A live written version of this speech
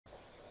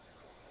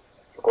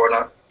Recording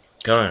now?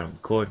 Gone,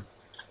 recording.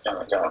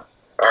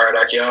 Alright,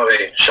 Akion.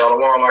 Hey,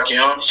 Shalom,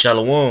 Akion.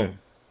 Shalom.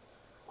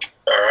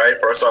 Alright,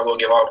 first off, we'll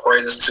give all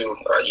praises to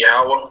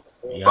Yahweh,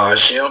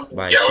 Ba'ashem,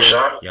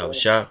 Yahushua.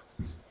 Yahushua.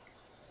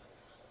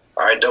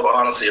 Alright, double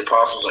honors to the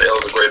apostles and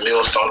elders of great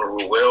millstone who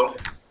rule well.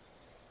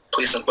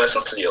 Peace and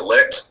blessings to the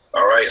elect.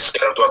 Alright,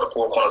 scattered throughout the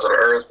four corners of the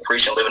earth,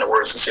 preaching and living the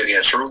word of sincerity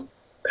and truth.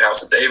 The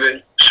house of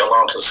David.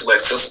 Shalom to the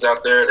select sisters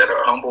out there that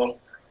are humble,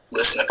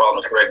 listening and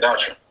following the correct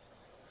doctrine.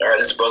 Alright,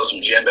 this is brothers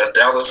from GMS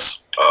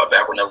Dallas,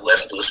 back with another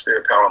lesson through the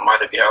spirit, power, and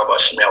might of Yahweh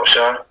Shem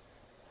Yahushua.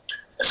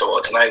 And so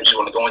tonight we just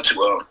want to go into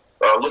a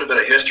little bit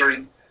of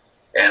history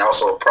and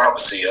also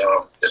prophecy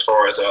as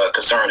far as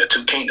concerning the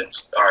two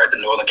kingdoms. All right, the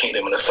northern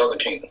kingdom and the southern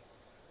kingdom.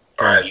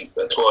 All right,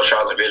 the 12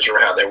 tribes of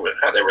Israel, how they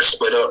were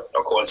split up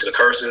according to the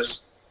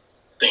curses,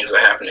 things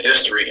that happened in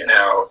history, and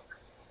how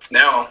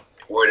now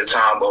we're at a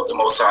time of the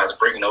Most High is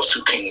bringing those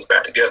two kingdoms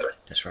back together.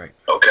 That's right.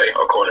 Okay,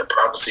 according to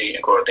prophecy and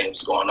according to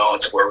things going on,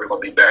 to where we're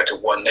going to be back to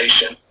one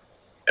nation,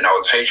 and all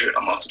this hatred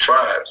amongst the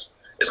tribes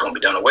is going to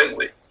be done away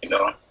with. You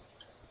know,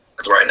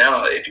 because right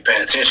now, if you're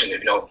paying attention,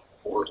 if you know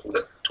who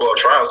the 12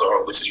 tribes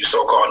are, which is you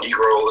so-called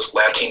Negros,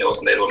 Latinos,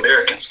 and Native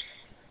Americans.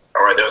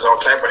 All right, there's all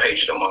type of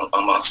hatred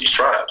amongst these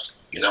tribes.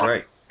 That's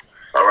right.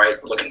 All right,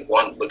 looking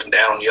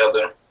down on the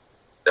other.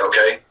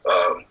 Okay,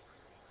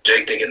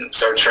 Jake thinking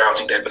certain tribes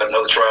think they're better than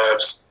other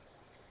tribes.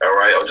 All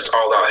right, or just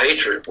all out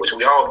hatred, which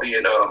we all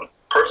being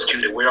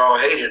persecuted. We're all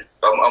hated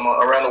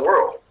around the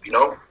world. You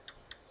know,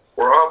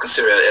 we're all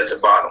considered as a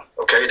bottom.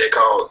 Okay, they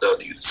call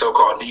the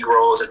so-called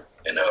Negroes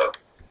and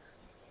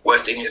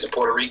West Indians and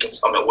Puerto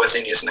Ricans. West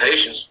Indians and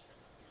Haitians.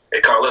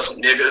 They call us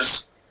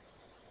niggas.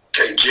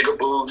 Okay,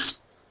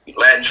 jigaboos.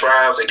 Latin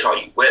tribes, they call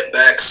you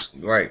wetbacks.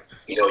 Right.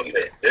 You know,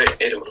 they're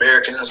Native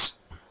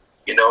Americans.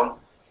 You know,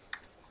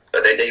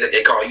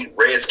 they call you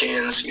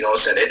redskins. You know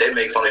what I'm saying? They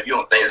make fun of you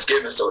on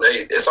Thanksgiving, so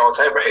it's all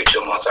type of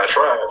hatred amongst our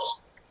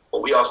tribes.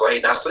 But we also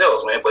hate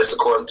ourselves, man. But it's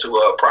according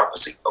to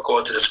prophecy,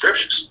 according to the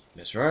scriptures.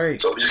 That's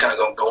right. So we just kind of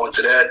gonna go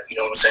into that. You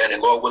know what I'm saying?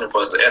 And Lord willing,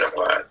 brothers are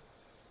edified.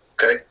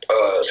 Okay. So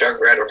I can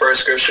grab the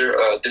first scripture,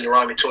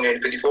 Deuteronomy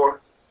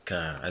 28:54.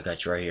 God, I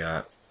got you right here.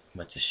 I'm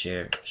about to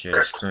share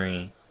the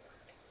screen.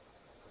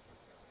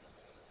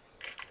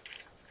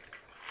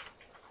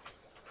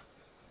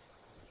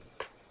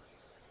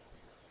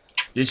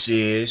 This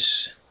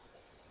is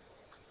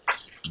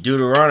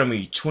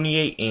Deuteronomy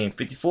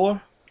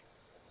 28:54.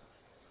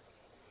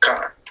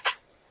 God.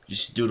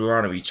 This is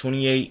Deuteronomy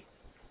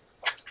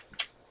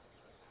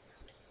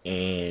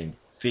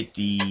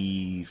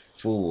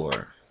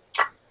 28:54.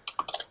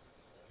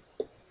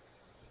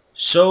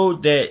 So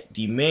that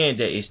the man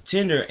that is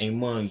tender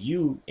among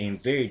you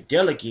and very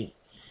delicate,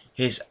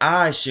 his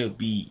eyes shall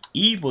be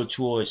evil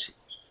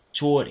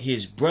toward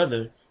his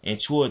brother, and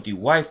toward the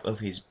wife of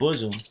his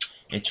bosom,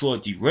 and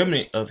toward the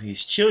remnant of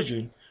his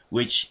children,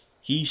 which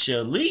he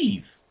shall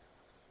leave.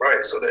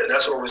 Right, so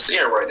that's what we're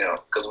seeing right now.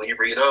 Because when you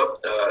read up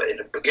in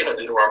the beginning of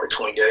Deuteronomy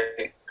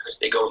 28,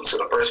 it goes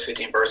into the first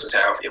 15 verses,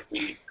 how if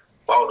we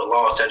follow the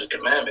law, statutes,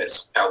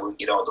 commandments, how we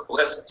get all the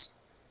blessings.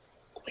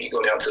 When you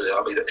go down to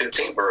the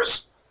 15th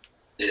verse,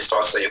 it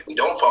starts to say if we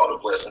don't follow the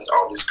blessings,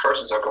 all these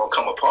curses are going to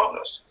come upon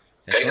us.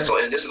 Okay, right. So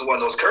and this is one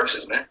of those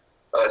curses, man.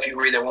 If you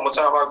read that one more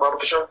time, Baba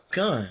Kishore.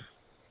 Come.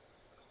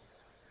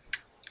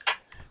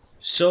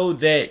 So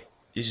that,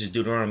 this is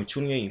Deuteronomy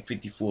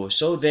 28:54.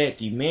 So that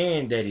the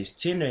man that is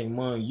tender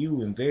among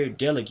you and very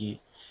delicate,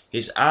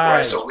 his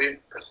eyes. Right,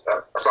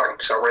 so sorry,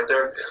 right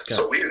there. Okay.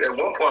 So we at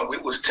one point we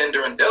was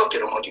tender and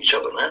delicate among each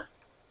other, man.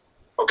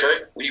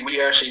 Okay, we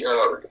actually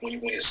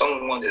when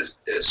someone is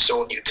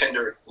showing you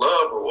tender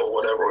love or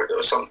whatever,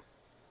 or something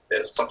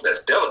that's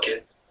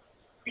delicate,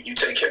 you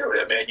take care of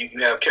that, man. You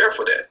have care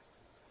for that.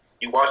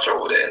 You watch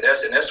over that, and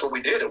that's what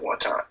we did at one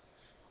time.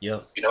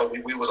 Yeah. You know,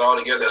 we was all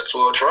together as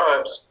 12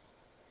 tribes.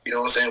 You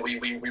know what I'm saying? We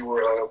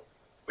were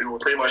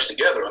pretty much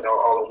together and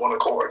all in one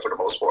accord for the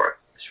most part.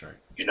 That's right.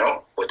 You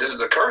know, but this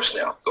is a curse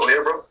now. Go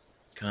ahead, bro.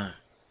 God.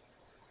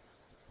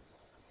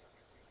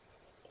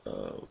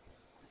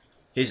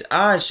 His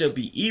eyes shall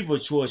be evil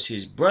towards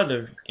his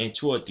brother, and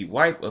toward the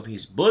wife of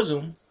his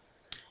bosom,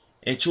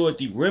 and toward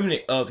the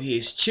remnant of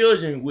his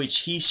children, which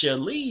he shall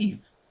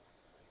leave.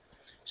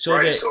 So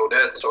right, so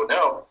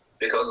now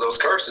because of those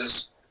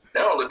curses,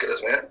 now look at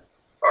us, man.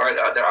 All right,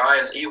 the eye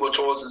is evil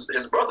towards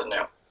his brother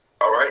now.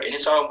 All right.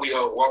 Anytime we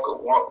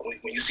walk, when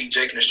you see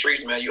Jake in the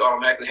streets, man, you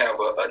automatically have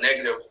a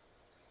negative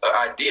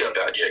idea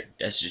about Jake.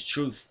 That's the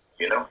truth.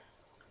 You know.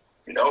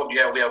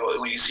 Yeah.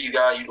 When you see a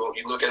guy, you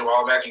look at him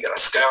automatically. You got a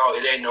scowl.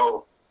 It ain't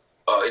no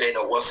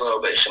what's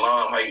up, hey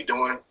Shalom, how you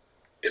doing?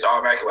 It's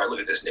automatically like, look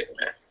at this nigga,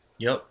 man.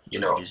 Yep. You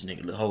know, this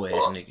nigga, the whole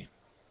ass nigga.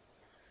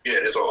 Yeah,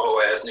 there's a whole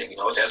ass nigga. You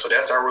know what I'm saying? So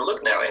that's how we're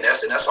looking now, and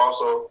that's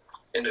also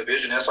in the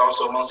vision. That's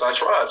also amongst our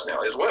tribes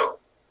now as well.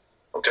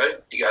 Okay,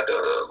 you got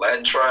the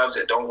Latin tribes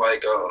that don't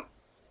like,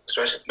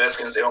 especially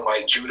Mexicans. They don't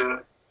like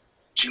Judah.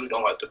 Judah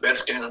don't like the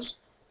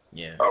Mexicans.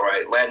 Yeah. All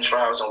right, Latin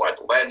tribes don't like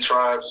the Latin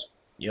tribes.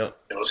 Yep. You know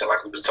what I'm saying?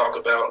 Like we was talking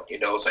about. You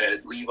know what I'm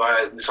saying?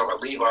 Levi. We talking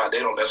about Levi. They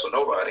don't mess with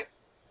nobody.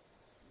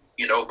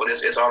 But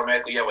it's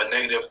automatically you have a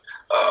negative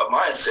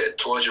mindset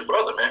towards your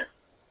brother, man.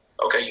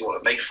 Okay, you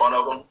want to make fun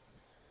of him.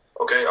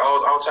 Okay,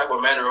 all type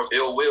of manner of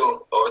ill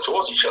will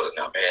towards each other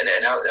now, man.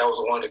 And that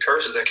was one of the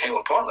curses that came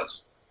upon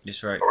us.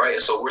 That's right. All right,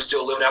 and so we're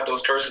still living out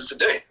those curses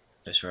today.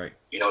 That's right.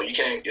 You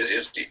can't.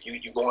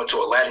 You go into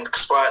a Latin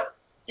spot,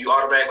 you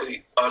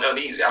automatically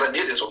uneasy. I done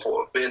did this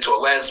before. Been to a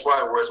Latin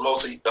spot where it's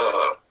mostly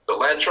the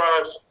Latin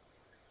tribes.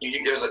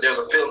 There's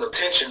a feeling of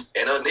tension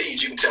and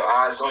unease. You can tell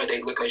eyes on you.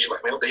 They looking at you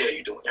like, man, what the hell are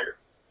you doing here?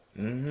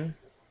 Mm-hmm.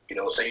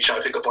 So you trying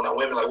to pick up on that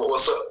women like,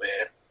 what's up,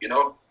 man?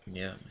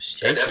 Yeah.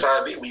 That's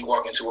how it be when you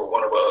walk into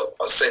one of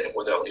a setting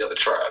with the other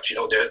tribes.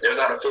 There's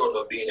not a feeling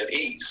of being at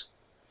ease.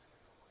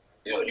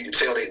 You can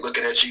tell they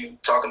looking at you,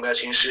 talking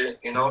about you and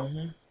shit.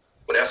 Mm-hmm.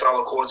 But that's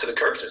all according to the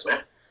curses,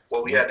 man.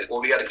 What we had to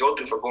go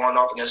through for going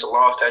off against the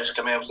law, statutes, and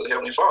commandments of the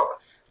Heavenly Father.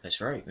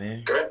 That's right,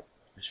 man. Okay.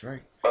 That's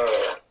right.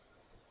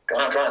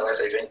 Kind of, like I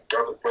say,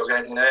 brother's got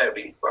anything to add,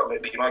 be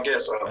my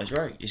guest. That's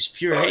right. It's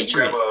pure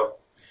hatred.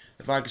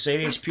 If I could say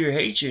this, pure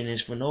hatred, and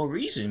it's for no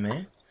reason,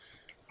 man.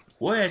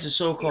 What has the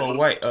so-called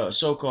white,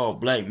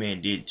 so-called black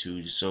man did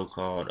to the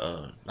so-called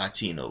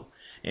Latino,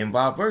 and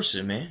vice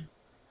versa, man?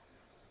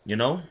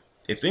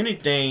 If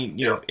anything,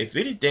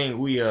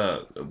 we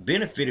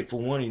benefited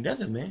from one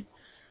another, man.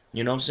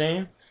 You know what I'm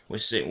saying?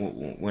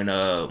 When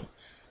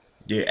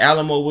the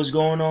Alamo was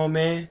going on,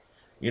 man,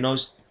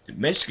 the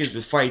Mexicans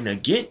were fighting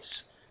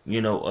against,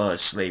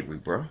 slavery,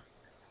 bro.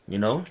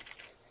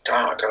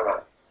 God.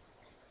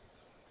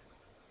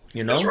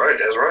 That's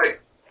right.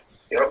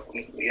 Yep,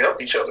 we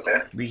helped each other,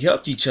 man. We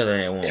helped each other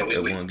at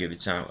one given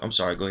time. I'm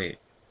sorry, go ahead.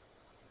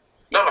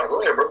 No,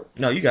 go ahead, bro.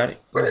 No, you got it.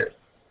 Go ahead.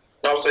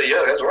 No, I'm saying,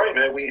 yeah, that's right,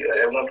 man. We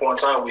at one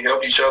point in time we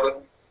helped each other,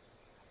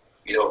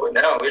 but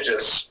now we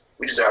just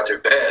out there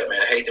bad,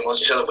 man, hating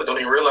amongst each other, but don't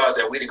even realize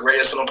that we the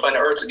greatest on planet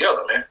Earth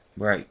together, man.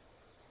 Right.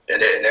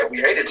 And that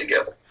we hated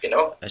together,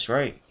 That's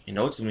right. And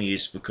ultimately,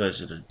 it's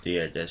because of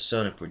that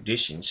son of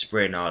perdition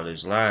spreading all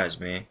his lies,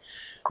 man.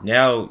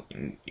 Now,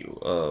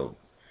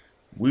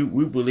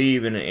 we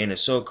believe in a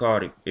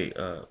so-called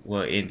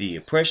in the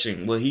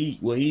oppression what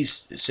he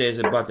says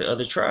about the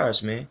other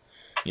tribes, man.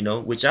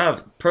 Which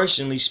I've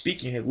personally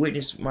speaking have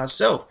witnessed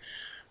myself.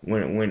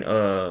 When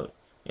a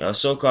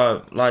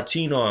so-called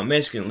Latino or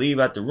Mexican leave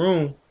out the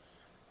room,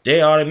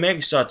 they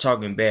automatically start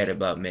talking bad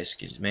about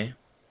Mexicans, man.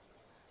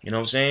 You know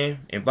what I'm saying?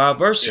 And vice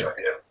versa.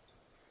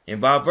 Yeah.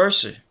 And vice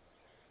versa.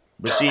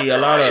 But see, a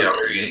lot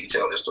of you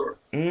tell this story.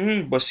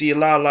 But see, a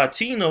lot of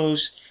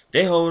Latinos,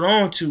 they hold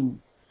on to,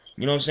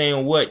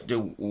 what the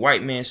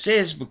white man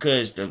says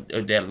because of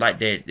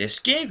that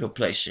skin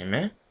complexion,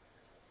 man.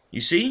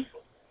 You see?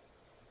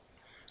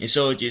 And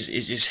so it's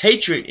just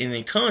hatred, and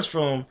it comes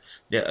from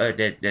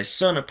that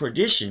son of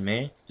perdition,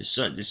 man. The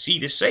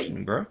seed of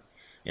Satan, bro.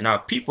 And our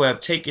people have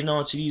taken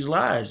on to these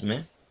lies,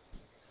 man.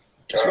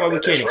 That's why we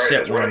can't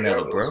accept one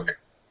another, bro.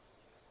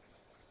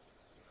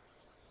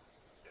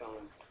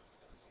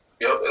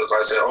 Yep, as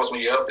I said,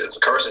 ultimately, it's a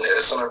curse, and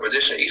that son of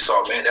perdition,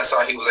 Esau, man. That's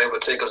how he was able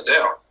to take us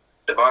down,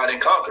 divide and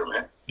conquer,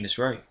 man. That's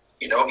right.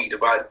 He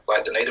divided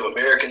like the Native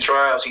American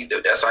tribes.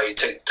 That's how he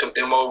took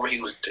them over. He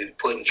was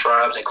putting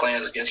tribes and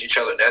clans against each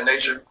other, that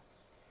nature,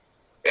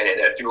 and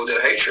that fueled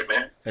their hatred,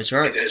 man. That's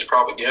right. And then his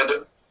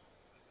propaganda.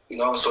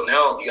 So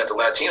now you got the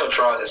Latino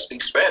tribe that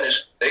speak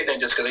Spanish. They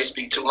think just because they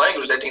speak two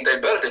languages, they think they're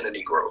better than the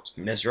Negros.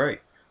 That's right.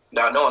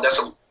 Not knowing that's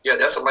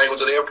the language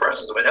of their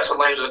oppressors, man. That's the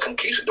language of the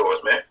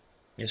conquistadors, man.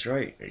 That's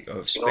right.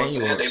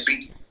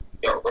 Spaniards.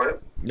 Go ahead.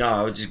 No,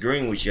 I was just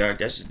agreeing with you.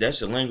 That's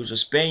the language of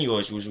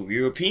Spaniards, which were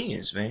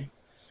Europeans, man.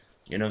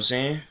 You know what I'm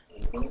saying?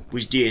 Mm-hmm.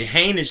 Which did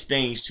heinous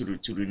things to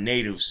the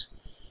natives,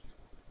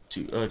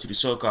 to the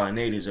so-called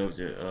natives of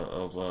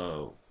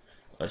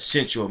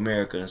Central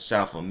America and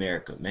South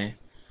America, man.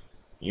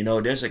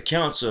 There's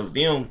accounts of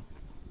them,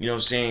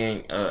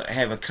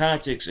 having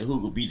context of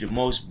who could be the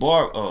most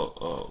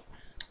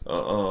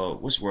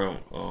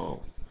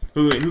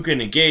who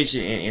can engage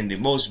in the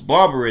most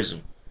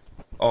barbarism,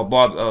 or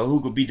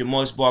who could be the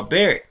most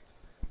barbaric.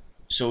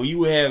 So you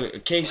would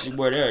have cases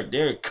where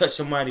they cut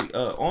somebody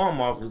arm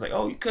off. It's like,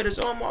 oh, you cut his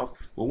arm off?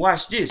 Well,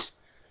 watch this.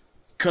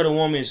 Cut a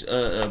woman's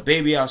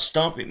baby out,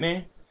 stomp it,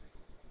 man.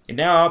 And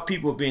now our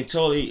people have been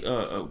totally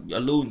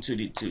alluding to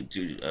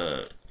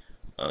the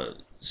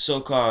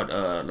so-called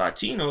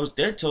Latinos.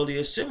 They're totally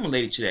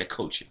assimilated to that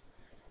culture.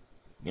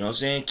 You know what I'm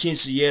saying?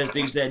 Quinceañeras,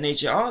 things of that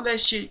nature. All that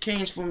shit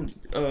came from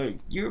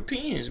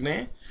Europeans,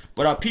 man.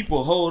 But our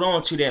people hold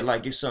on to that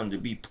like it's something to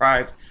be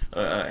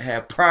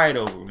have pride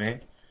over, man.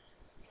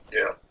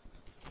 Yeah.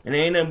 And it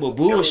ain't nothing but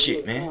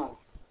bullshit, man.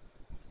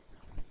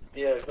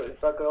 Yeah,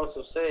 if I could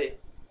also say,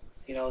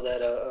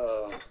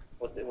 that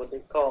what they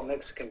call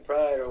Mexican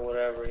pride or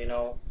whatever,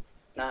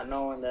 not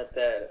knowing that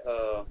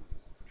the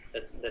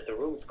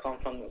roots come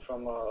from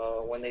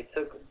when they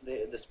took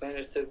the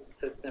Spanish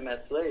took them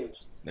as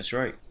slaves. That's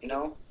right.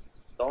 The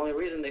only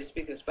reason they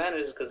speak in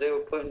Spanish is because they were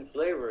put in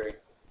slavery,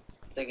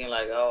 thinking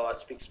like, oh, I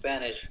speak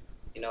Spanish,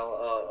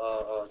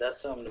 that's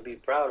something to be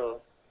proud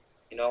of,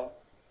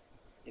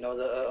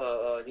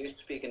 you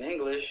speak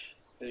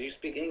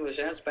English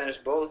and Spanish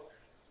both.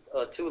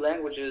 two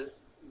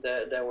languages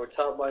that were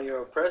taught by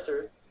your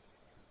oppressor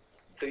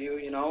to you,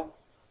 you know.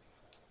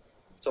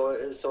 So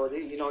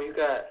you know you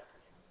got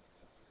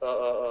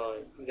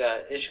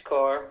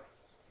Ishkar,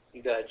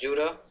 you got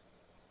Judah,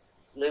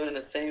 living in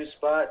the same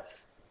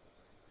spots,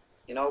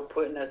 you know,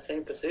 put in that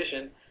same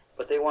position,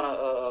 but they want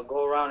to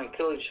go around and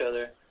kill each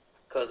other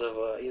because of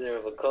either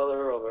of a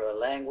color or a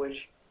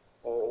language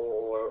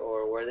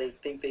or where they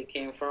think they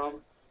came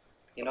from.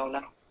 You know,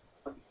 not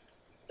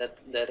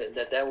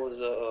that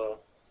was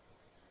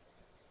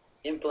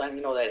implant.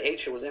 You know, that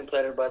hatred was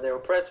implanted by their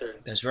oppressor.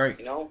 That's right.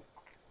 You know.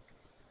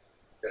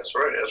 That's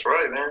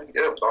right, man.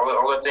 Yeah,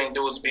 all that thing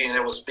do is being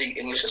able to speak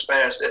English and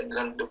Spanish. That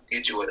doesn't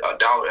get you a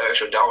dollar,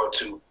 extra dollar or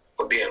two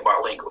for being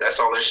bilingual. That's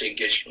all that shit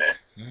gets you, man.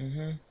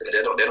 Mm-hmm.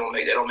 They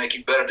don't make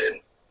you better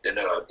than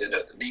the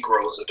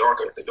Negros,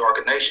 the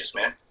darker nations,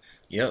 man.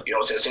 Yep. You know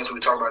what I'm saying? Since we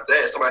talk about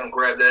that, somebody can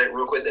grab that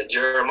real quick. That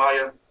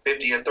Jeremiah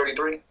 50 and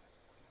 33. You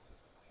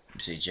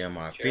say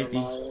Jeremiah 50.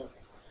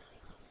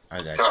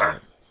 I got All right. you.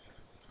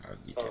 I'll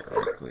get that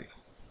right quick.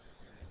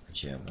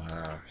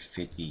 Jeremiah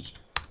 50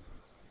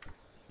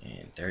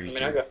 and 33.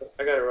 I mean,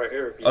 I got it right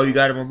here. Oh, you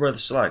got it, my brother.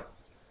 Slide.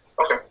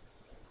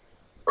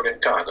 Okay,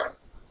 come on.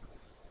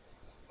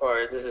 All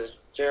right, this is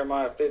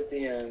Jeremiah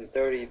 50 and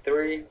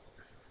 33.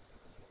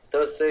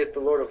 Thus saith the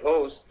Lord of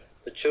hosts,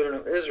 the children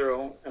of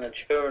Israel and the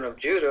children of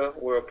Judah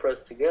were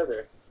oppressed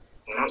together.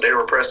 They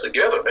were oppressed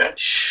together, man.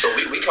 So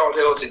we called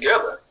hell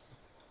together.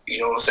 You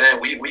know what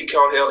I'm saying? We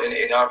called hell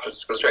in our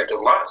perspective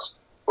lots.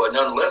 But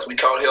nonetheless, we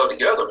called hell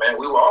together, man.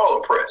 We were all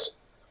oppressed.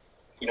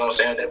 You know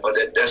what I'm saying? But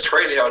that's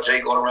crazy how Jay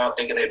going around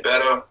thinking they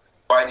better,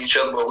 fighting each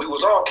other. But we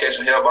was all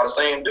catching hell by the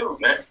same dude,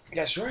 man.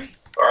 That's right.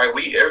 All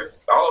right,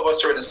 all of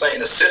us are in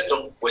the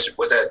system, which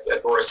was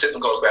that word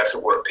system goes back to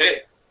the word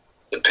pit.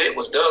 The pit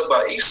was dug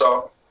by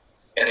Esau,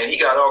 and then he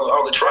got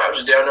all the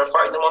tribes down there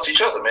fighting amongst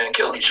each other, man, and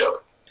killing each other.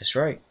 That's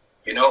right.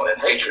 You know,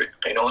 and hatred.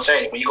 You know what I'm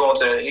saying? When you go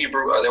into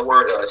Hebrew, that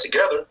word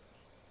together,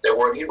 that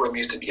word in Hebrew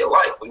means to be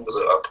alike. We was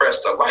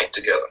oppressed alike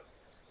together.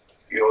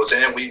 You know what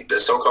I'm saying? The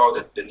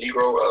so-called the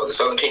Negro, the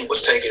Southern Kingdom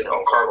was taken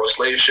on cargo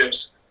slave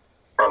ships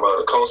from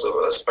the coast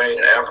of Spain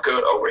and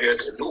Africa over here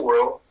to the New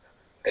World.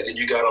 And then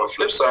you got on the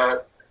flip side,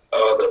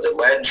 the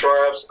Latin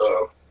tribes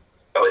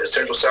in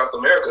Central South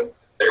America,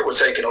 they were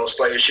taking on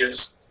slave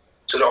ships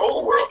to the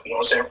old world. You know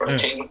what I'm saying? From the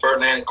King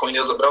Ferdinand and Queen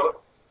Isabella.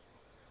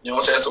 You know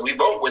what I'm saying? So we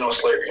both went on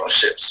slavery on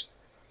ships.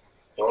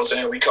 You know what I'm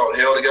saying? We caught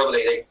hell together.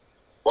 They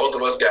both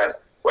of us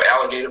were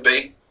alligator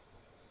bait.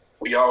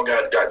 We all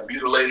got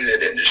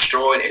mutilated and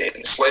destroyed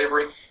in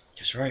slavery.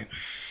 That's right.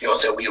 You know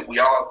what I'm saying?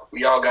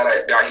 We all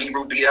got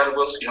Hebrew beat out of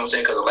us. You know what I'm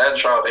saying? Because the Latin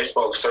tribe, they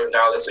spoke certain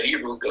dialects of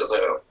Hebrew. Because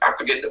I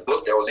forget the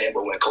book that was in,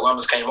 but when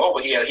Columbus came over,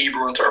 he had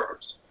Hebrew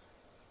interpreters.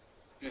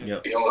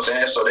 Yep. You know what I'm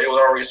saying? So they were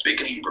already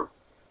speaking Hebrew.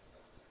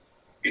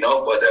 You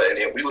know, but and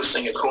then we was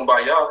singing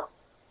Kumbaya.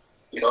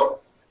 You know,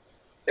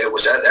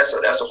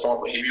 that's a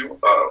form of Hebrew,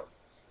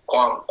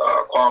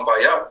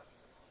 Kumbaya.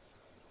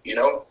 You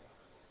know.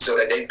 So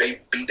that they beat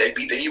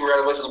the Hebrew out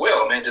of us as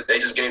well, man. They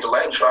just gave the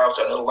Latin tribes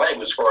another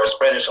language as far as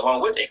Spanish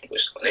along with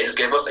English. And they just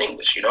gave us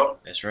English, you know?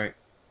 That's right.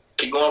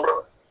 Keep going,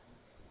 bro.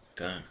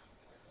 Done.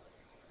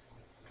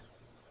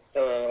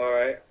 All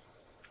right.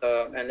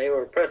 And they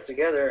were pressed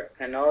together,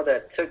 and all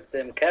that took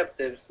them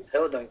captives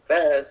held them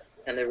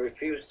fast, and they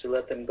refused to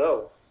let them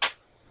go.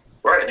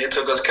 Right, and they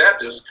took us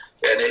captives,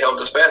 and they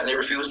held us fast, and they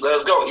refused to let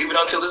us go, even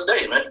until this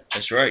day, man.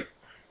 That's right.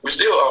 We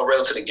still all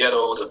rail to the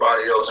ghettos and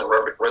barrios and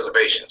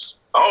reservations.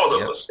 All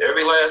of us,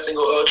 every last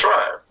single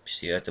tribe.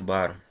 See at the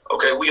bottom.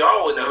 Okay, we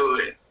all in the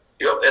hood.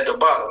 Yep, at the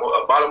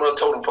bottom of the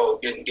totem pole,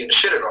 getting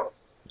shitted on.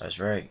 That's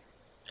right.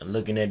 And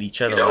looking at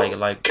each other, you know,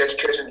 like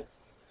catching.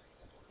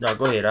 No,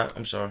 go ahead.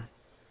 I'm sorry.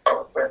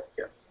 Oh, man,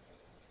 yeah.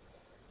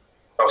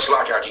 Oh,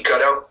 Slack, you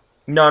cut out.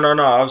 No.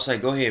 I was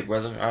like, go ahead,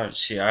 brother. I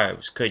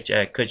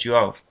cut you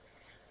off.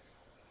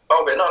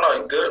 Okay, no,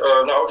 you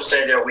good. No, I'm just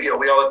saying that we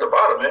all at the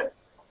bottom, man.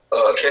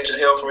 Catching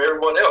hell from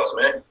everyone else,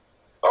 man.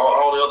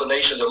 All the other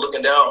nations are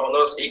looking down on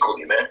us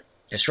equally, man.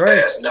 That's right.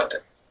 That's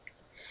nothing.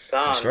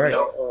 That's right. You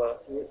know,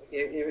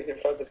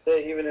 if I could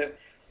say, even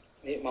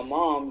if my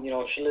mom, you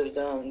know, she lives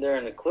down there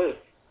in the cliff,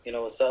 you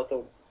know,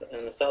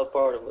 in the south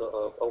part of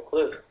Oak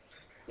Cliff.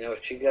 You know,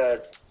 she got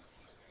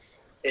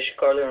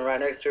Ishkar living right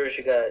next to her.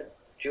 She got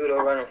Judah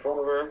right in front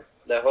of her.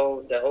 That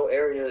whole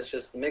area is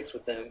just mixed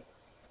with them.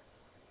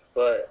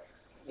 But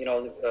you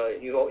know,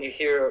 you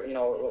hear, you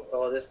know,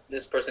 oh,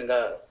 this person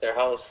got their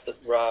house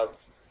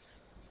robbed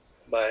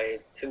by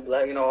two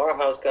black. You know, our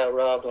house got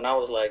robbed when I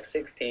was like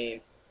 16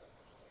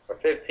 or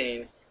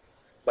 15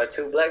 by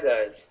two black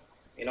guys.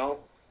 You know,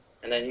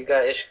 and then you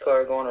got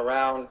Ishkar going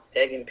around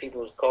egging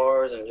people's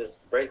cars and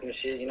just breaking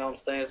shit. You know what I'm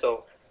saying?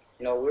 So,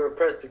 you know, we were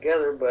pressed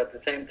together, but at the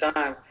same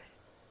time,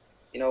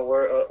 you know,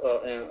 we're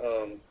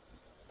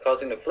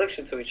causing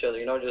affliction to each other.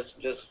 You know, just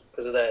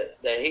because of that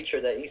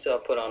hatred that Esau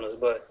put on us,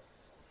 but.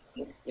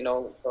 You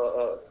know,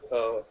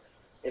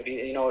 if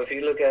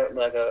you look at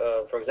like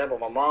for example,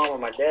 my mom or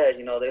my dad,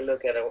 you know, they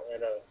look at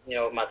you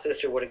know, if my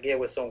sister would get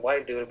with some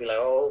white dude, it'd be like,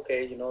 oh,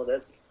 okay, you know,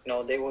 that's, you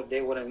know, they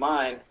wouldn't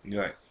mind.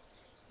 Right.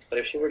 But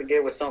if she were to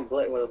get with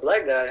with a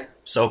black guy,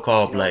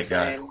 So-called you know what black I'm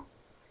guy. saying?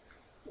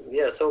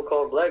 Yeah,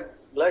 so-called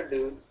black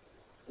dude.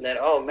 Then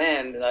oh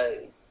man,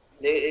 like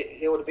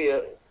it would be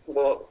a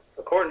well.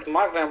 According to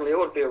my family, it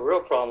would be a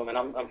real problem, and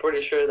I'm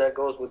pretty sure that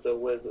goes with a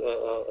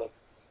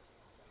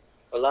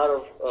lot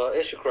of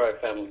Ishikrai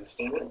families.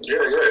 Mm-hmm.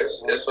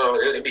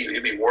 Yeah.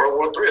 It'd be World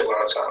War III a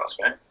lot of times,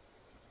 man.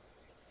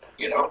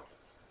 You know,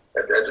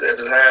 that's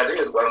just how it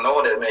is. But I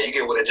know that, man. You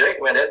get with a Jake,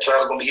 man. That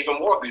child is gonna be even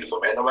more beautiful,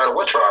 man. No matter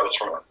what tribe it's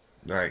from.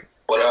 Right.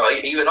 But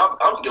even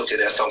I'm guilty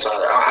of that sometimes.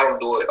 I don't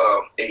do it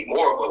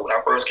anymore. But when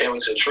I first came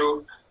into the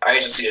truth, I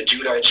used to see a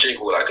Judite chick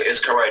with like an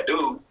Iscariot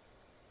dude,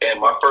 and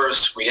my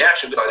first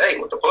reaction would be like, "Hey,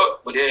 what the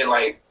fuck?" But then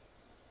like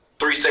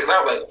 3 seconds,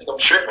 I was like, "I'm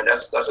tripping.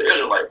 That's an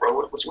Israelite, bro.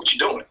 What you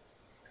doing?"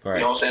 Right.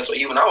 You know what I'm saying? So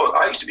even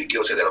I used to be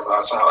guilty of that a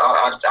lot of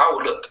times. I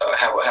would look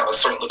have a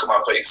certain look on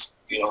my face.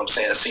 You know what I'm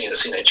saying? Seeing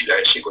that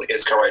Judite chick with an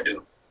Iscariot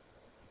dude.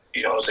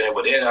 You know what I'm saying?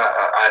 But then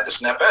I had to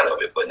snap out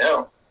of it. But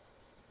now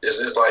it's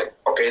just like,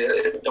 okay,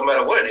 no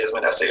matter what it is,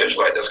 man, that's the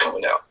Israelite that's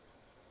coming out.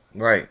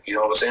 Right. You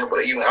know what I'm saying?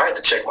 But even I had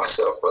to check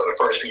myself. The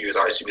first few years,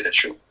 I used to be the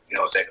truth. You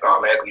know what I'm saying?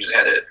 Automatically, you just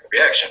had a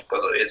reaction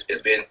because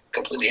it's been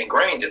completely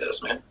ingrained in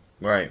us, man.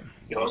 Right.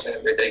 You know what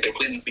I'm saying? They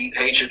completely beat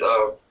hatred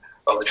of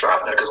the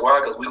tribe now. Because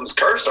why? Because we was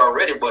cursed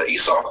already, but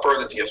Esau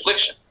furthered the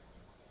affliction.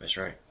 That's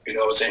right. You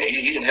know what I'm saying?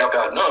 He didn't help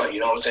out none. You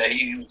know what I'm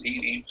saying?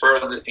 He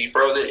furthered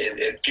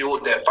and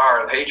fueled that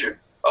fire of hatred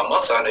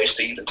amongst our nation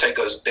to even take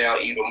us down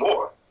even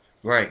more.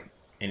 Right.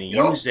 And he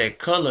used that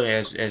color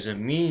as a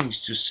means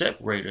to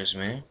separate us,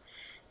 man.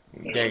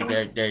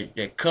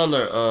 That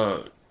color,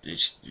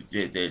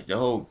 the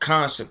whole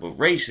concept of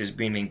race has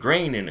been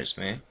ingrained in us,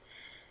 man.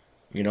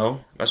 You know,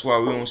 that's why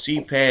we don't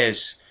see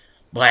past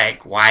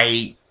black,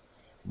 white,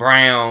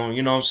 brown.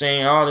 You know what I'm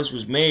saying? All this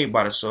was made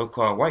by the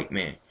so-called white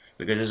man,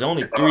 because there's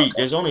only three.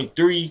 There's only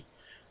three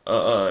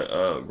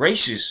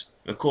races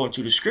according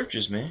to the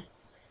scriptures, man.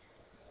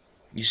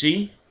 You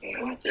see?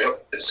 Mm-hmm.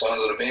 Yep, the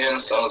sons of the men,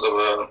 sons of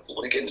the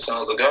wicked, and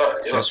sons of God.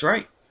 Yep. That's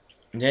right.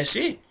 And that's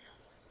it.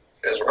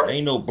 That's right.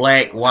 Ain't no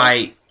black,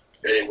 white,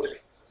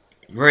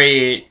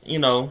 red. You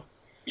know.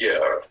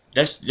 Yeah.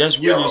 That's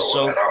really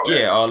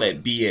all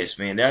that BS,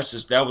 man.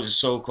 That was a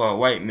so-called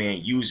white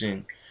man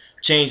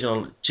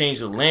changing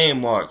the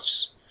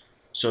landmarks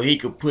so he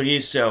could put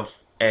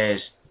himself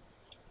as,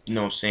 you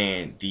know what I'm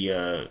saying,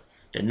 the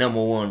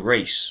number one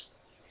race.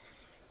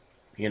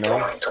 You know.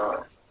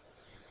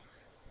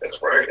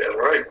 That's right.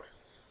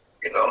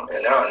 You know,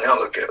 and now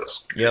look at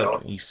us. Yeah, you know?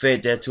 He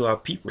fed that to our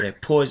people,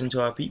 that poison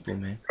to our people,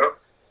 man. Yep.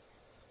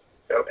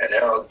 And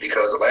now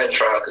because of that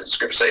trial, because the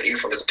scripture say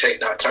Ephraim is a cake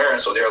not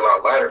turned, so they're a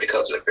lot lighter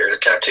because of the various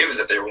captivities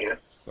that they were in,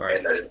 right.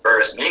 And the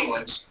various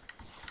minglings.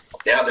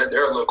 Now they're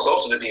a little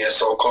closer to being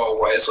so-called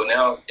white, so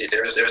now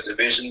there's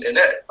division in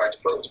that, like the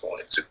brother was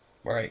going into.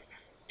 Right.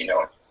 You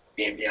know,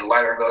 being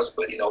lighter than us,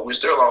 but you know we're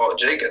still all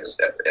Jacobs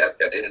at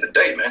the end of the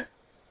day, man.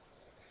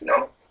 You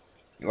know.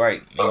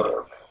 Right.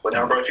 But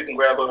now, bro, if you can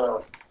grab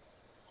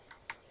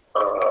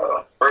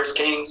 1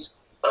 Kings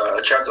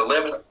chapter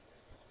 11.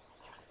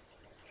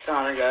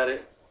 I got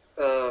it.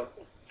 All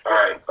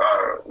right,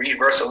 read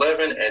verse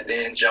 11 and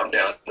then jump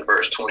down to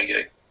verse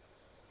 28.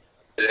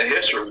 The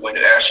history when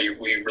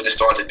we really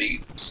started to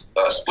be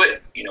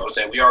split. You know what I'm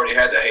saying? We already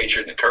had the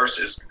hatred and the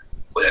curses,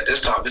 but at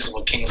this time, this is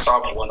when King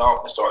Solomon went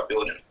off and started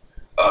building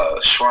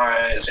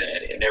shrines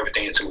and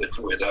everything to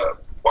his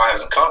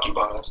wives and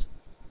concubines.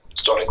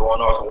 Started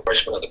going off and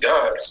worshiping other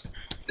gods.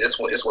 This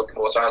is what the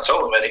Most High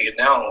told him, and he's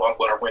now I'm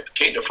going to rent the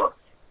kingdom from.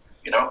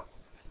 You know.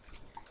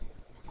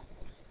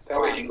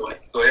 Go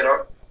ahead,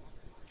 Art.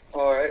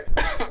 All right.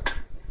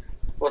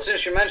 Well,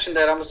 since you mentioned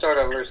that, I'm gonna start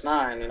at verse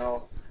 9. You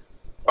know.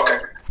 Okay.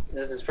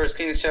 This is 1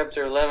 Kings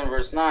chapter 11,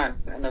 verse 9.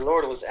 And the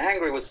Lord was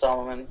angry with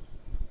Solomon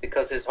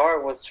because his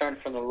heart was turned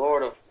from the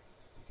Lord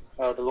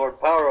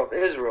power of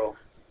Israel,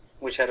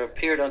 which had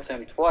appeared unto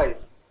him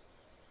twice,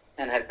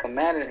 and had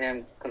commanded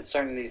him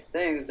concerning these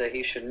things that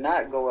he should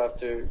not go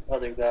after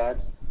other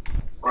gods.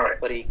 Right.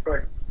 But he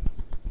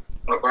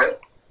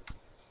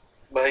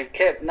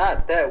kept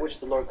not that which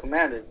the Lord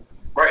commanded.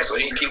 Right. So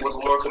he didn't keep what the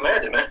Lord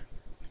commanded, man.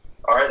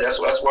 All right. That's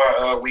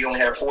why we only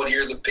have 40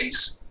 years of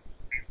peace,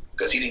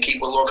 because he didn't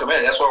keep what the Lord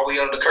commanded. That's why we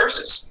under the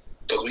curses,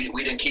 because we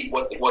didn't keep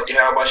what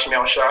Yahweh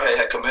Shemel Shah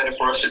had commanded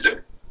for us to do.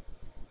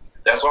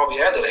 That's why we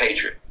had that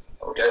hatred.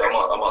 Okay,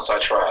 amongst our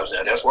tribes,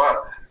 and that's why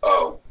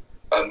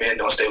men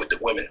don't stay with the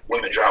women.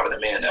 Women driving the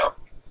men out.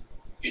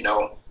 You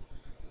know,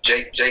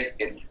 Jake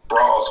and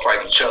brawls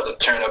fighting each other,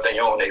 tearing up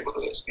their own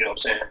neighborhoods. You know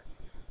what I'm saying?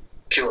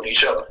 Killing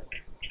each other.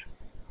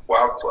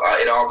 Well,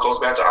 it all goes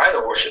back to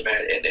idol worship,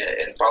 man,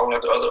 and following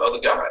after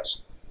other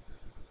gods.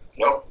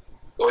 You know?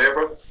 Go ahead,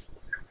 bro.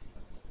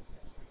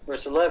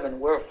 Verse 11.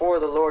 Wherefore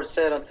the Lord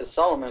said unto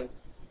Solomon,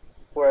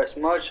 for as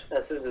much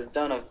as this is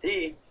done of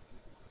thee,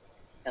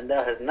 and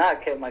thou hast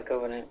not kept my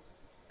covenant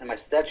and my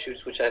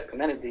statutes which I have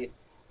commanded thee,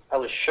 I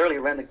will surely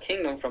rend the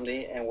kingdom from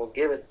thee, and will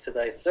give it to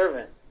thy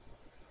servant.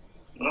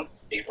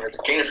 He rent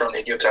the kingdom from thee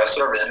and give it to thy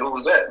servant. And who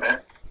was that,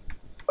 man?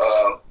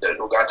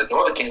 Who got the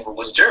northern kingdom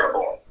was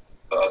Jeroboam,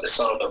 the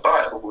son of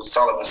Nebat, who was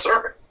Solomon's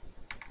servant.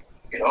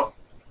 You know.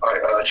 All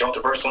right. Jump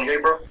to verse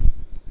 28, bro.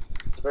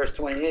 Verse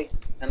 28.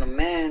 And the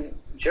man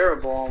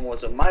Jeroboam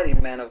was a mighty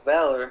man of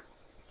valor,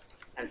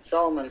 and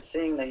Solomon,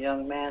 seeing the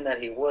young man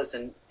that he was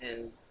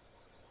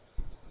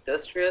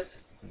industrious,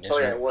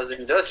 was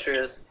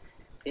industrious,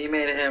 he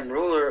made him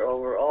ruler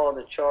over all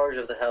the charge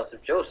of the house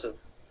of Joseph.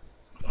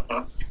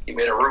 He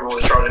made a ruler over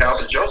the charge of the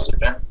house of Joseph,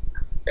 man.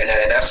 And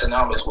that's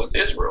synonymous with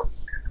Israel.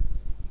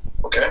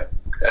 Okay?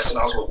 That's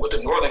synonymous with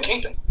the northern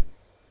kingdom.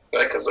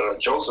 Okay? Because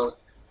Joseph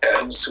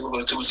had his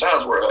two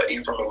sons were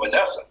Ephraim and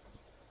Manasseh.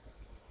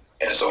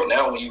 And so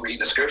now when you read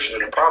the scriptures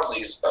and the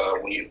prophecies,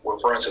 when you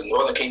referring to the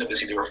northern kingdom,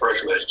 it's either referred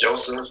to as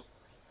Joseph,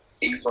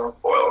 Ephraim,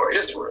 or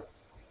Israel.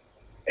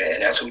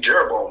 And that's who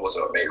Jeroboam was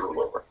made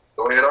ruler over.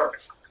 Go ahead, Art.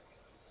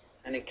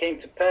 And it came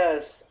to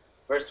pass,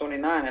 verse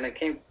 29, and it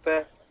came to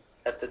pass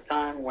at the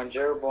time when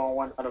Jeroboam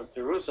went out of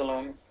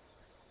Jerusalem,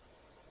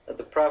 that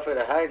the prophet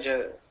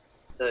Ahijah,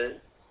 the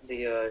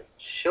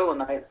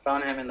Shilonite,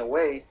 found him in the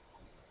way,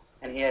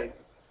 and he had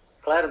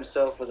clad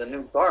himself with a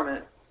new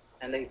garment,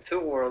 and they two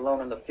were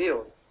alone in the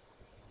field.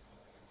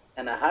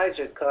 And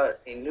Ahijah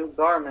cut a new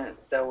garment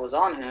that was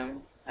on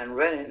him, and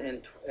rent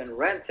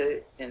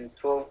it in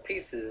 12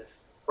 pieces.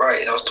 Right,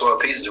 and those 12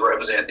 pieces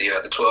represent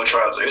the 12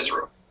 tribes of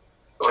Israel.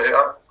 Go ahead,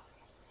 Art.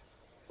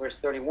 Verse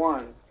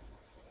 31,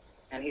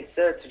 and he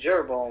said to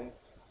Jeroboam,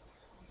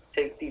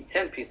 take thee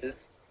 10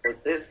 pieces,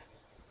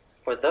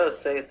 for thus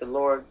saith the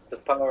Lord, the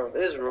power of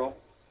Israel,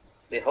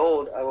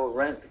 behold, I will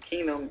rent the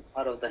kingdom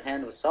out of the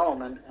hand of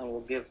Solomon, and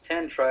will give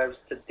 10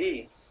 tribes to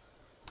thee.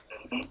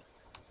 Mm-hmm.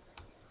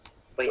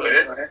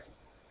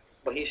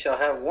 But he shall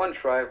have one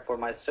tribe for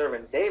my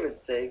servant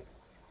David's sake,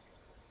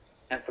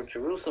 and for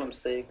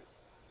Jerusalem's sake,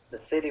 the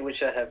city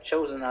which I have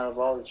chosen out of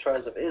all the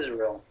tribes of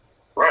Israel.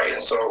 Right,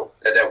 and so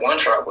that one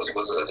tribe was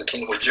the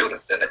kingdom of Judah,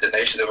 the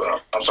nation of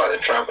the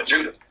tribe of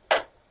Judah.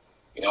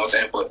 You know what I'm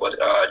saying?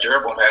 But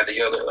Jeroboam had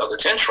the other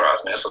 10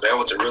 tribes, man. So that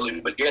was the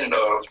really beginning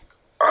of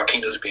our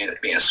kingdoms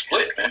being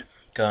split, man.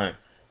 Okay.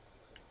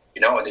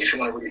 You know, and if you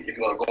want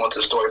to go into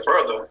the story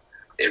further,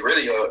 it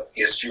really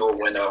gets fueled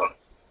when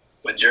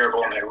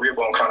Jeroboam and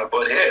Rehoboam kind of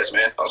butt heads,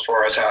 man, as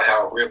far as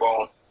how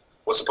Rehoboam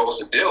was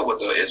supposed to deal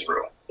with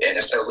Israel, and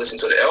instead of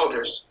listening to the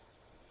elders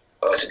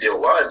to deal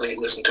wisely, he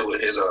listened to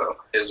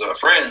his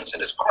friends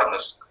and his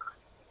partners.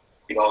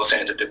 You know what I'm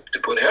saying? To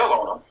put hell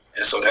on them.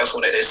 And so that's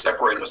when they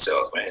separate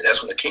themselves, man.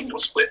 That's when the kingdom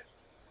was split.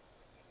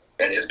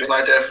 And it's been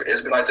like that.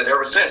 It's been like that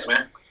ever since,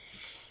 man.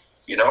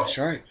 You know, that's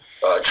right.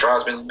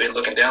 Tribes been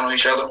looking down on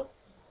each other.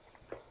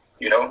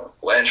 You know,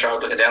 land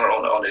tribes looking down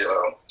on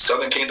the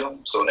southern kingdom.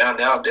 So now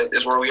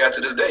that's where we are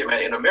to this day,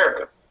 man. In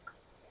America,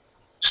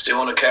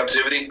 still in the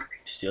captivity,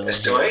 still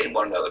hating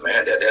one another,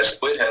 man. That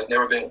split has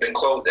never been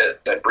closed.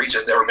 That breach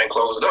has never been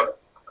closed up.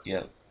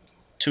 Yeah,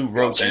 two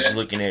roaches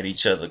looking at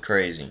each other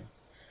crazy.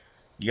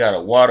 You got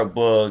a water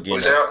bug.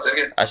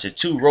 I said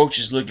 2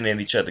 roaches looking at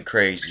each other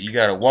crazy. You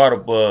got a water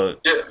bug.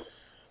 Yeah.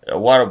 A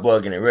water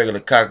bug and a regular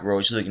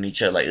cockroach looking at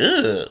each other like,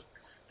 ugh.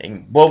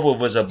 And both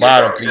of us are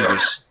bottom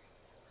feeders.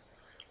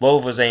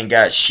 Both of us ain't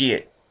got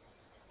shit.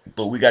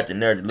 But we got the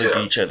nerve to look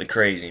at each other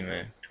crazy,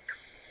 man.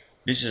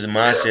 This is the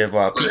mindset of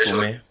our people,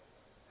 man.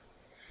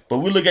 But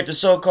we look at the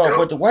so-called,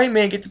 but the white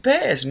man get the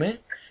pass, man.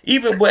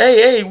 But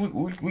hey,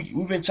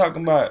 we've been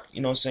talking about,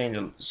 you know what I'm saying,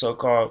 the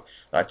so-called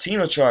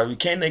Latino tribe. We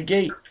can't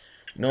negate,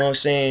 you know what I'm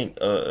saying,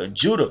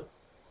 Judah.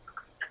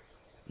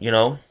 You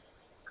know,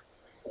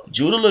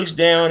 Judah looks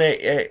down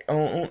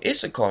on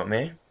Issachar,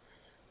 man.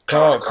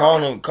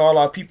 Call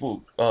our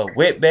people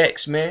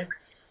wetbacks, man.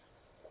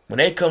 When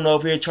they come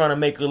over here trying to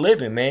make a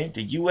living, man,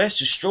 the U.S.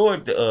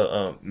 destroyed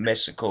the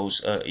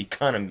Mexico's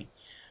economy.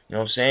 You know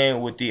what I'm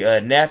saying, with the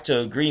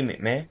NAFTA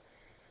agreement, man,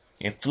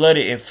 and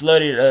flooded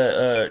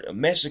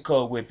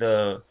Mexico with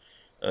that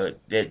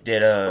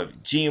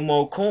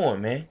GMO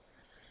corn, man.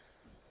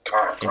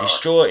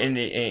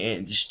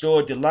 And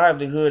destroyed the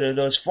livelihood of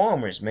those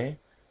farmers, man,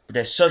 with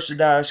that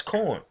subsidized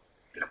corn.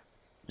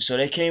 So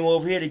they came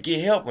over here to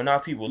get help, and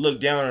our people look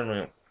down on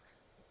them.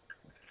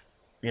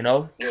 You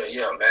know?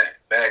 Yeah, man,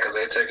 because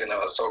they taking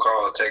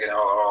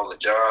all the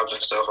jobs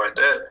and stuff like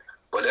that.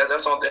 But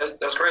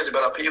that's crazy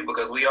about our people,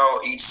 because we all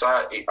each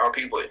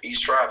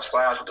tribe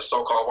sides with the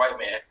so-called white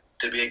man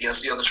to be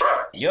against the other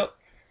tribes. Yep.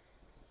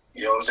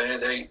 You know what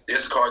I'm saying?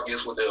 This card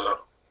gets with the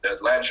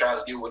Latin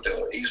tribes get with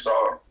the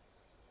Esau.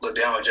 Look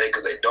down on Jay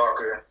because they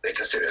darker. They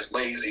consider us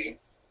lazy.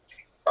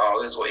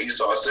 This is what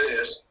Esau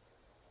says.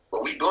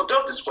 But we built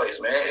up this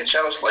place, man. In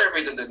chattel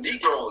slavery, the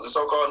Negros, the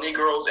so-called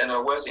Negros and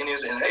the West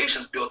Indians and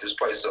Haitians built this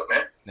place up,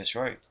 man. That's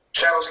right.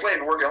 Chattel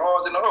slavery, working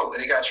hard in the hole.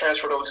 And they got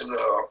transferred over to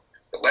the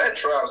Latin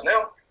tribes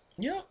now.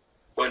 Yeah.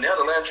 But now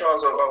the Latin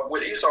tribes are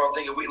with Esau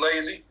thinking we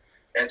lazy.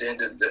 And then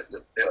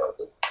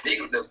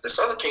the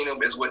Southern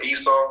Kingdom is with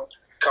Esau,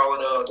 calling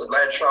the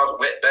Latin tribes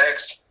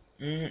wetbacks,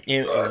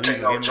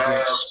 taking over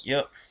jobs.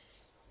 Yep.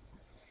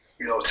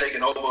 You know,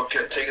 taking over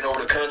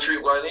the country.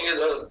 Like,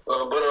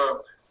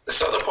 but the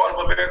southern part of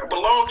America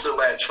belongs to the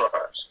Latin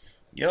tribes.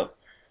 Yep.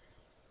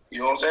 You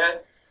know what I'm saying?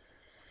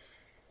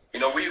 You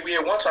know, we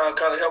at one time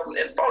kind of helped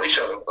and fought each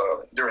other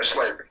during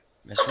slavery.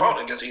 That's right.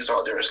 fought against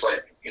Esau during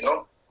slavery, you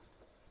know.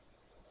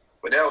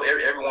 But now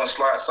everyone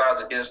slides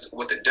sides against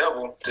with the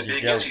devil to be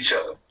against each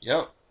other.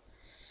 Yep.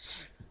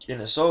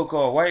 And the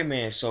so-called white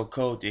man is so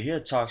cold that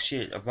he'll talk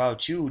shit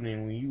about you, and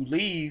then when you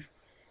leave,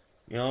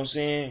 you know what I'm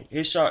saying?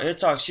 He'll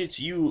talk shit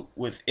to you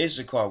with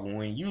Issachar, but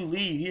when you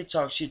leave, he'll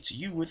talk shit to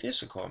you with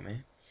Issachar,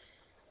 man.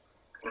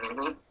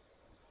 Mm-hmm.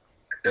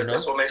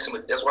 That's what makes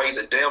him. That's why he's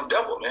a damn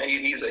devil, man.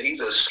 He's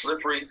a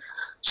slippery,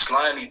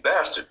 slimy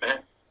bastard, man.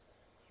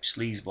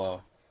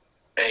 Sleazeball.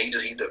 And he's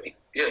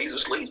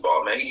a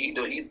sleazeball, man. He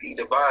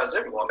divides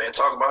everyone, man.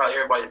 Talking about how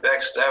everybody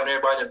backstabbing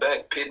everybody in the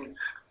back, pitting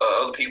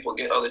other people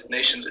against other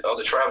nations,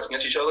 other tribes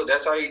against each other.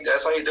 That's how he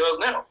does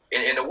now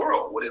in the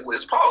world with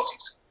his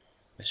policies.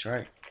 That's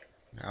right.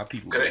 Our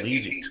people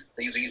believe it.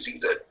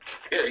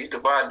 He's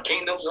dividing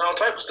kingdoms and all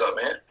type of stuff,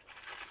 man.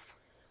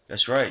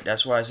 That's right.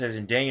 That's why it says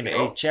in Daniel the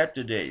 8th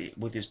chapter that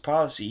with his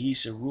policy he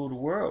should rule the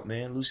world,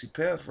 man. Loosely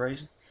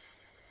paraphrasing.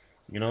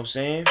 You know what I'm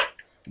saying?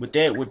 With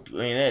that,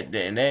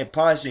 and that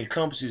policy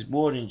encompasses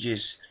more than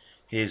just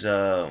his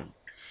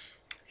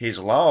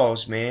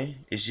laws, man.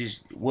 It's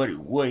just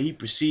what he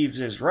perceives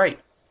as right.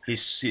 His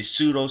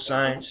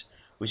pseudoscience,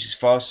 which is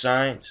false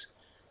science.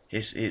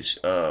 His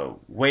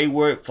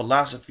wayward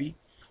philosophy.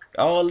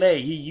 All that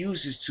he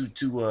uses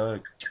to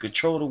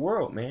control the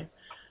world, man.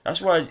 That's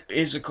why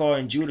Issachar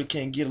and Judah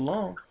can't get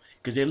along,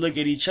 because they look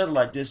at each other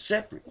like they're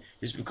separate.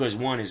 It's because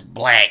one is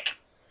black,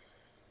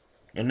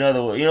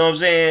 another one, you know what I'm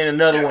saying?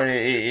 Another one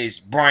is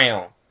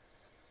brown.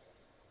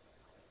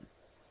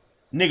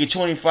 Nigga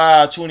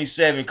 25,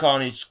 27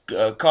 calling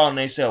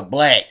themselves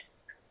black.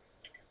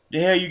 The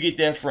hell you get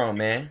that from,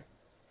 man?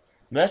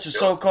 That's a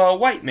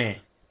so-called white man.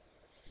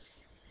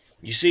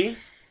 You see?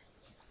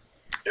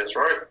 That's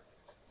right.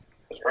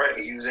 That's right.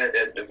 He used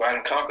that divide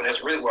and conquer.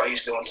 That's really why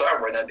he's still in inside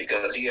right now,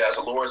 because he has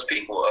the Lord's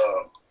people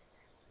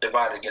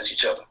divided against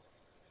each other.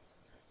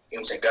 You know what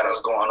I'm saying? Got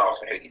us going off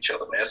and hating each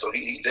other, man. So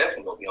he's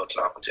definitely going to be on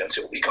top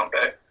until we come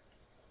back.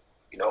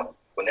 You know?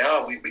 But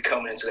now we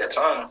come into that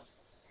time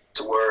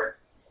to where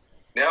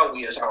now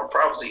we as our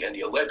prophecy and the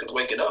elect is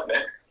waking up,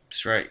 man.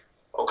 That's right.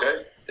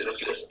 Okay?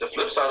 The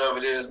flip side of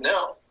it is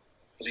now,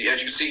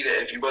 as you see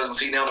that, if you wasn't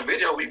see down the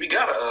video, we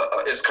got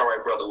a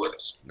Issacharite brother with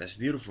us. That's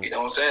beautiful. You know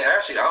what I'm saying?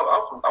 Actually,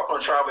 I'm from the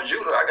tribe of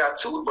Judah. I got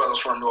two brothers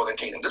from the Northern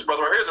Kingdom. This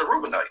brother right here is a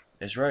Reubenite.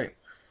 That's right.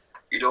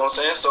 You know what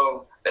I'm saying?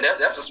 So, and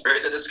that's a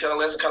spirit that this kind of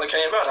lesson kind of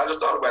came out. I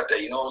just thought about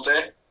that. You know what I'm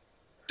saying?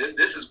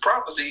 This is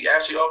prophecy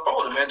actually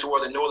unfolding, man, to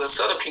where the Northern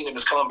Southern Kingdom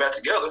is coming back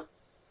together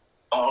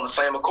on the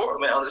same accord,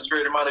 man, on the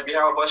spirit of mind of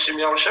Yahweh by Shem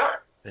Yahushua.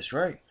 That's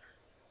right.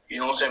 You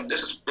know what I'm saying?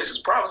 This is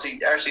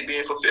prophecy actually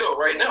being fulfilled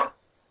right now.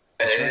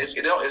 And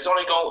it's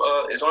only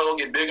gonna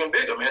get bigger and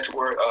bigger, man, to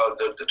where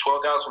the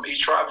 12,000 from each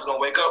tribe is gonna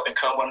wake up and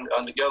come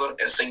on together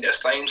and sing that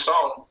same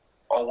song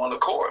on one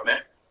accord, man,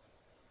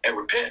 and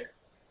repent.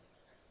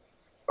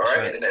 All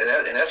right, and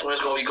that's when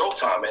it's gonna be go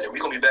time, man. And we're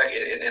gonna be back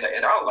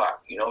in our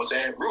lot. You know what I'm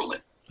saying? Ruling.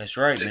 That's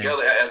right,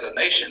 together, man. As a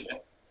nation, man.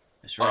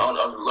 That's right.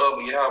 Under the love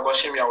of Yahweh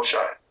Hashem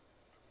Yahushua.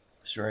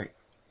 That's right.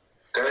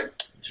 Okay.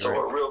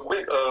 Real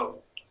quick,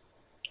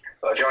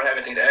 if y'all have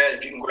anything to add,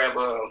 if you can grab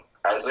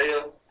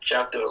Isaiah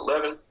chapter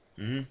 11.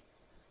 Mm-hmm.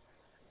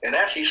 And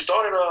actually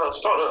start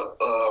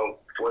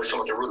where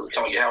some of the root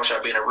talking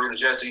Yahushua being a root of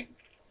Jesse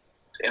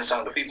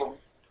inside the people.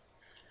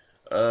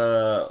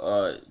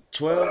 12.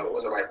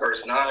 Was it like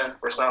verse 9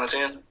 to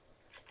 10?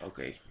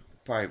 Okay,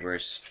 probably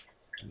verse.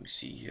 Let me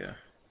see here.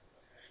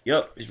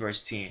 Yep, it's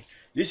verse 10.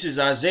 This is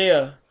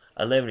Isaiah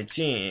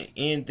 11:10.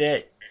 In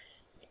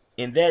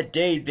that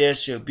day there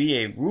shall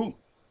be a root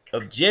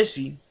of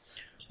Jesse,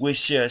 which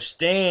shall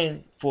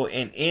stand for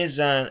an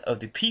ensign of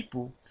the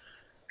people.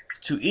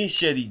 To it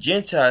shall the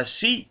Gentiles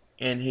seek,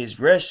 and his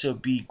rest shall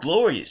be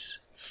glorious.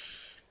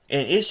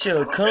 And it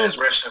shall come. It's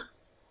like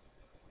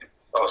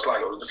I was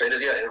gonna say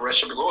this, yeah, the rest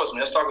shall be glorious,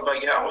 man. Let's talk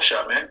about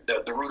Yahushua, man.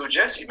 The root of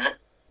Jesse, man.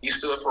 He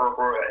stood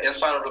for an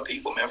ensign of the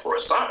people, man, for a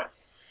sign.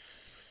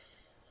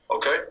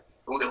 Okay?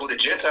 Who the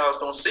Gentiles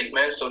don't seek,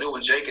 man. So they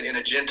were Jacob in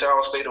a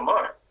Gentile state of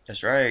mind.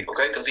 That's right.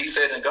 Okay, because he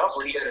said in the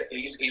gospel, he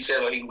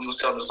was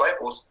telling the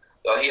disciples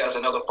he has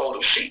another fold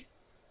of sheep.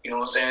 You know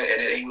what I'm saying?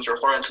 And he was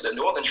referring to the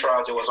northern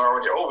tribes that was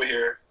already over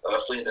here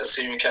fleeing the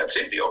Syrian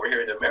captivity over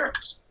here in the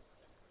Americas.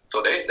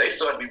 So they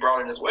started to be brought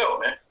in as well,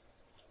 man.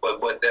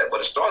 But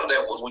the start of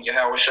that was when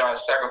Yahushua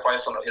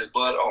sacrificed on his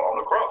blood on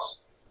the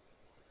cross.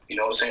 You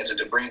know what I'm saying?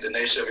 To bring the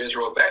nation of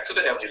Israel back to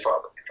the Heavenly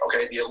Father.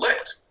 Okay, the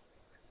elect.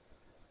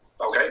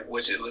 Okay,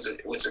 which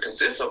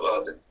consists of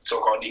the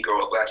so-called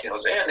Negros,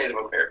 Latinos, and Native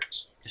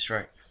Americans. That's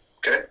right.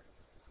 Okay,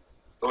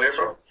 go ahead,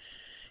 bro.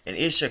 And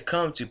it shall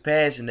come to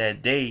pass in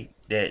that day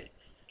that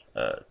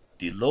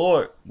the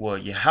Lord,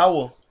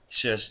 Yahweh,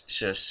 shall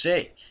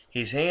set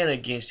his hand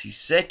against the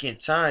second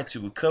time to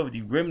recover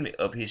the remnant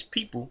of his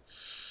people,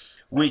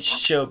 which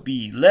shall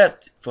be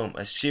left from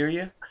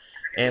Assyria,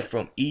 and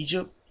from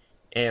Egypt,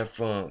 and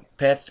from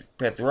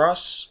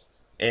Pathros,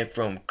 and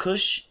from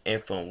Cush,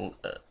 and from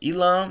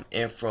Elam,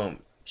 and from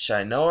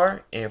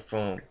Shinar, and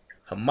from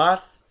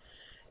Hamath,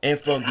 and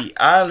from the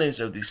islands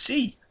of the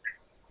sea.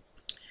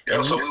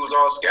 Yeah, so we was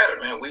all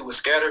scattered, man. We were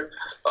scattered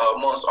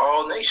amongst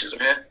all nations,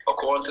 man,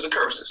 according to the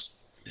curses.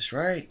 That's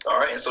right. All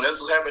right, and so that's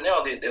what's happening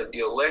now. The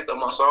elect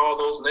amongst all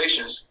those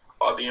nations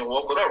are being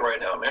woken up right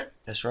now, man.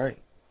 That's right.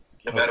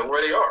 No matter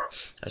where they are.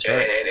 That's right.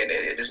 And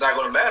it's not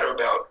going to matter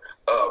about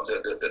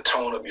the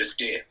tone of your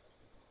skin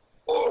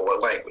or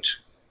what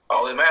language.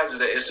 All that matters is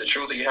that it's the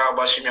truth of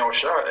Yahweh Shemel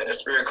Shah and the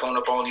spirit coming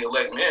up on the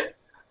elect men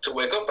to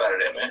wake up out of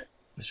that, man.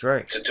 That's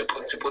right.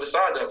 To put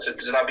aside them,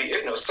 to not be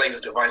ignorant of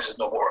Satan's devices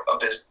no more,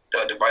 of his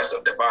device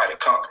of divide and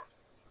conquer.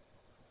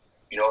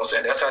 You know what I'm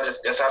saying? That's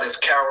how this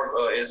coward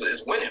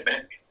is winning,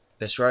 man.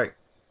 That's right.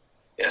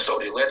 And so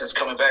the elect is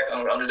coming back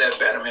under that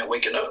banner, man,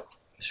 waking up.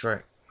 That's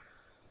right.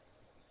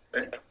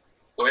 Man.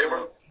 Go ahead,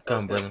 bro.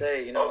 Come, brother.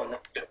 Say, you know,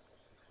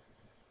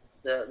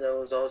 that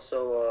was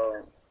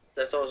also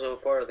that's also a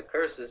part of the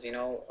curses, you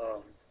know,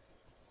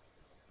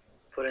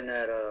 putting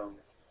that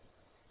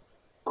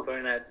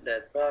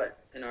thought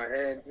in our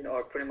head, you know,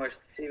 or pretty much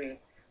deceiving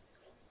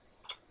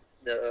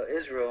the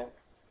Israel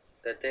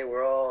that they're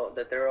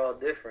all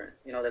different,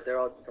 you know, that they're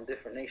all from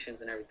different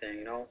nations and everything,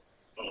 you know.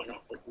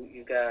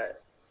 You got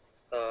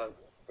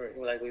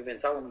like we've been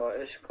talking about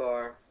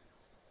Ishkar,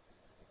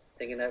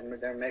 thinking that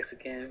they're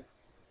Mexican,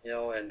 you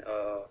know, and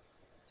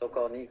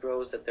so-called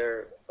Negros that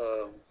they're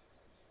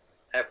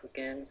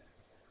African,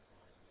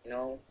 you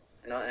know,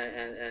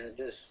 and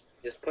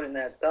just putting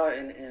that thought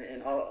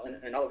in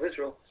all of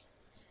Israel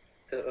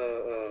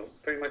to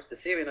pretty much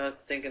deceiving us,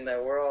 thinking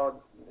that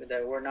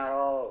we're not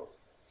all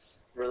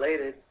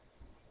related,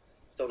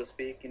 so to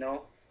speak, you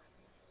know,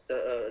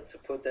 to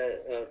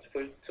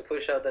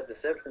push out that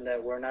deception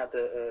that we're not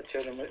the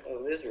children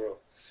of Israel.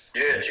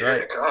 Yeah, that's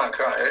right. Con,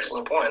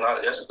 excellent point.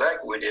 That's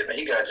exactly what it is, man.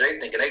 You got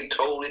Jake thinking they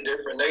totally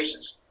different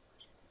nations.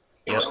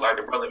 You know, it's like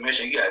the brother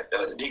mentioned. You got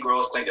the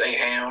Negroes thinking they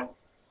Ham.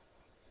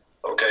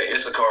 Okay,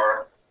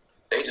 Issachar.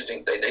 They just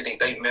think they think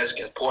they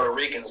Mexicans. Puerto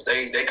Ricans,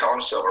 they call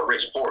themselves a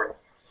rich poor.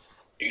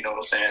 You know what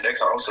I'm saying? They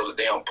call themselves a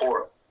damn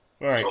poor.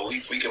 Right. So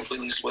we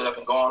completely split up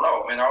and going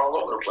off, man, all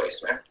over the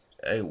place, man.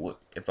 Hey,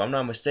 if I'm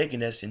not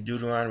mistaken, that's in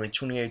Deuteronomy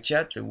 28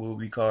 chapter, will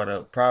be called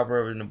a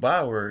proverb in the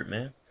byword,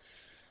 man.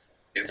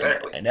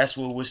 Exactly. And that's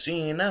what we're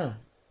seeing now,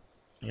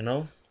 you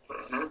know,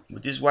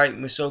 with this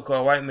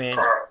so-called white man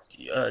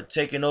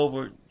taking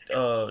over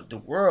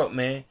the world,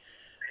 man.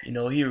 You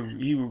know, he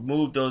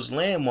removed those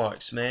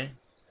landmarks, man.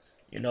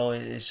 You know,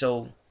 and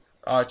so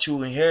our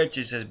true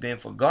inheritance has been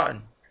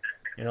forgotten.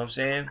 You know what I'm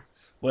saying?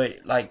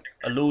 But like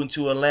alluding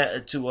to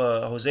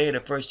Hosea, the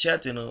first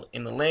chapter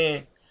in the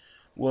land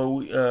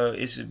where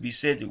it should be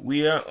said that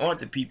we aren't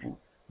the people.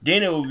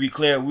 Then it will be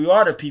clear we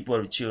are the people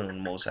of the children of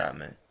the Most High,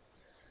 man.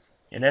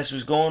 And that's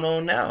what's going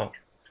on now.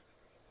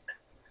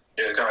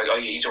 Yeah,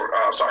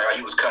 I'm sorry,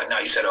 you was cutting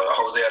out. You said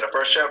Hosea, the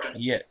first chapter?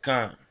 Yeah,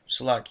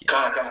 Salakia.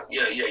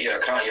 Yeah,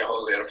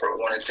 Hosea, the first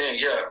 1 and 10,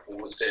 yeah.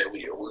 We said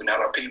we're not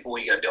our people,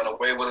 he got done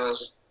away with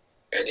us.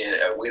 And then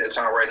we're at a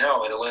time right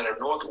now in the land of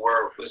the north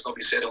where it's going to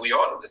be said that we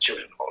are the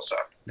children of the Most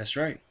High. That's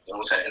right. You know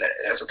what I'm saying?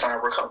 That's the time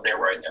we're coming in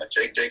right now.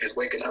 Jake is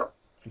waking up.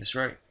 That's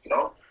right. You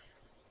know?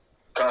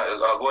 Go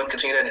ahead and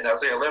continue that in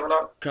Isaiah 11.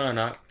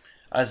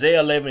 Isaiah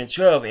 11 and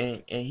 12,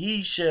 and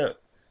he shall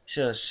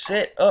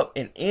set up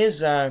an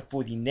ensign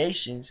for the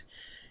nations,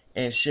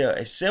 and shall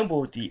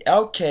assemble the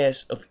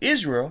outcasts of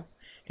Israel,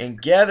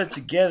 and gather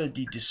together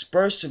the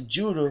dispersed of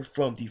Judah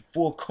from the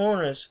four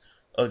corners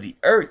of the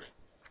earth.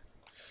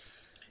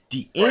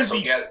 The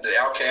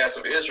outcasts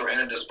of Israel and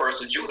the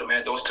dispersed of Judah,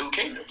 man, those two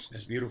kingdoms.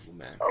 That's beautiful,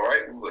 man. All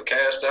right, we were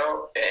cast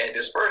out and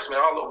dispersed,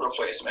 man, all over the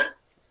place, man.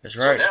 That's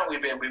right. So now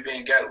we've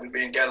been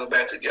gathered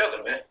back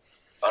together, man,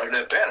 under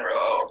that banner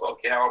of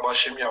Yahweh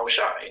Shem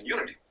Shah in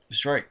unity.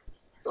 That's right.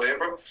 Go ahead,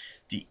 bro.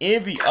 The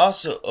envy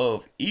also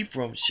of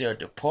Ephraim shall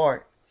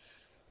depart,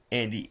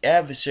 and the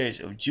adversaries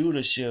of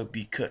Judah shall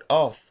be cut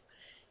off.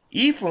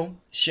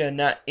 Ephraim shall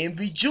not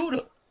envy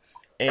Judah,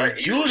 and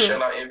Judah shall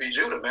not envy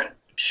Judah, man.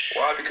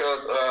 Why?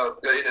 Because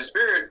in the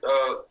spirit,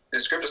 the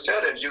scriptures tell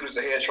that Judah's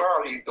the head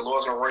tribe. The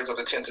Lord's going to raise up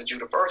the tents of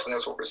Judah first, and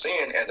that's what we're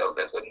seeing. And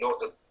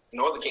the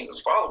northern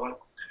kingdom's following.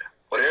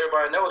 But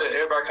everybody know that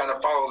everybody kind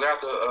of follows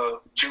after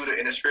Judah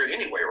in the spirit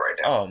anyway right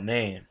now. Oh,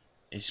 man.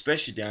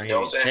 Especially down here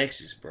in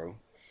Texas, bro.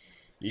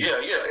 Yeah.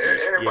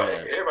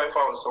 Everybody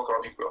follows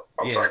so-called Negro.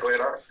 I'm sorry, go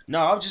ahead, Art. No,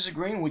 I was just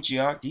agreeing with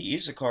you, Art. The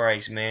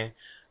Issacharites, man.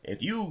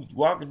 If you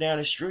walking down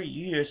the street,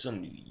 you hear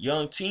some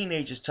young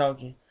teenagers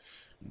talking,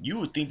 you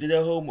would think that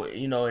the whole,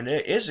 you know, in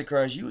their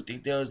Issachars, you would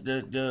think that was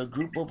the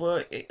group of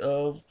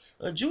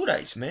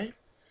Judites, man.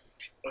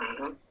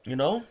 Mm-hmm. You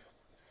know,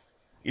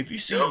 if you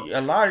see a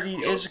lot of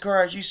these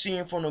Issachars, you see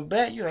them from the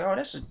back, you're like, oh,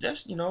 that's a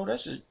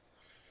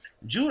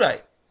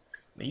Judite.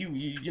 Man,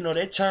 you know,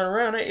 they turn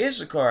around, they're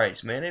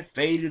Issacharites, man. They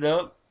faded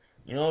up,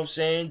 you know what I'm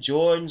saying?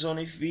 Jordans on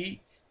their feet,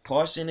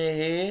 parts in their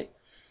head,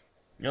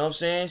 you know what I'm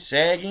saying?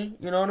 Sagging,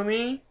 you know what I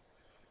mean?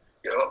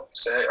 Yep,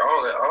 say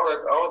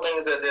all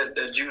things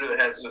that Judah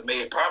has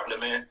made popular,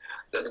 man.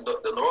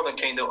 The Northern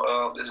Kingdom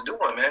is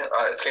doing, man.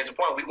 Case in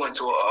point, we went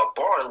to a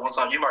bar one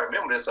time. You might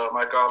remember this,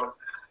 Mike Garland.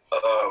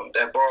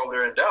 that bar over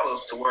there in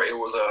Dallas to where it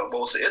was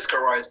mostly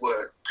Israelites,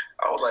 but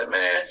I was like,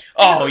 man,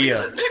 Oh these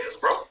yeah. are niggas,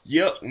 bro.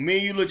 Yep. Me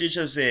and you looked at each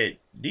other and said,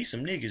 these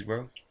some niggas,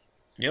 bro.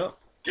 Yep.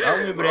 I Yeah,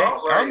 remember bro. I that.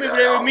 was I like, remember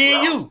that with me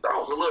and you. that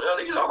was a little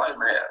uneasy. I'm like,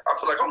 man, I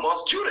feel like I'm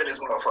amongst Judah in this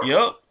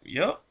motherfucker.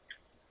 Yep.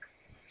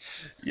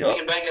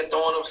 Banging, banging,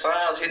 throwing up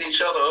signs, hit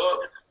each other up,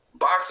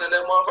 boxing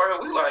that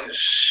motherfucker. We like,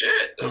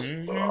 shit, get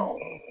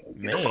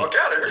the fuck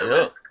out of here,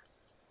 man.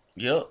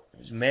 Yep.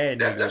 It's mad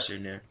niggas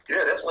in there.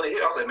 Yeah, that's when it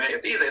hit. I was like, man,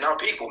 if these ain't our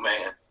people,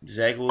 man,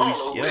 exactly I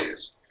don't know who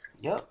is.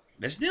 Yep.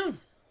 That's them.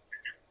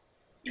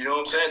 You know what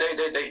I'm saying?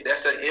 They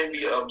that's that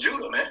envy of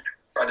Judah, man.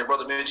 Like the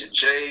brother mentioned,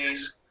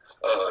 J's,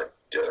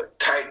 the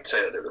tight,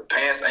 the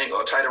pants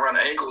ankle, tight around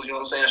the ankles. You know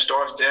what I'm saying?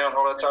 Starch down,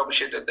 all that type of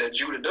shit that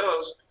Judah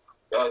does.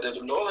 That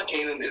the Northern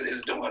Kingdom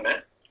is doing,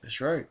 man. That's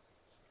right.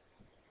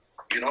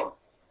 You know.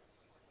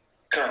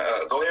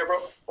 Go ahead,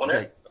 bro. On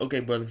that.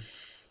 Okay, brother.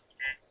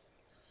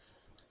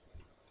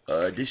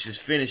 This is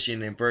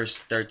finishing in verse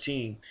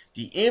 13.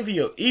 The envy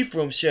of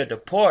Ephraim shall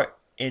depart,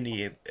 and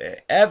the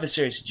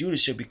adversaries of Judah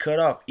shall be cut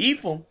off.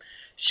 Ephraim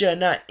shall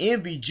not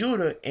envy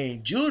Judah,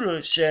 and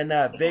Judah shall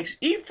not vex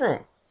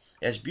Ephraim.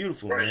 That's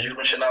beautiful, right, man.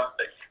 Judah should not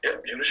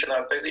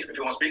vex Ephraim. If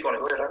you want to speak on it,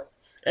 go ahead.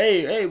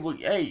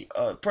 Hey,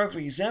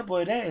 perfect example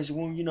of that is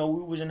when, we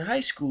was in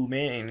high school,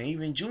 man, and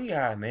even junior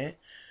high, man.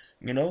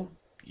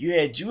 You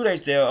had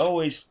Judas there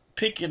always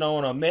picking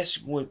on or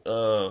messing with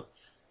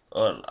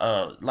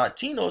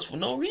Latinos for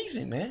no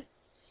reason, man.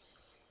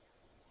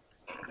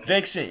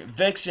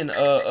 Vexing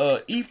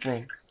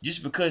Ephraim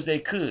just because they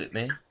could,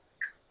 man.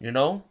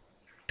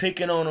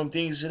 Picking on them,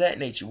 things of that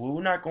nature. Well,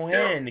 we're not gonna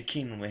have that in the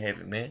kingdom of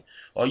heaven, man.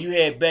 Or you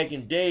had back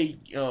in the day,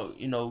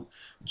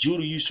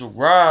 Judah used to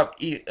rob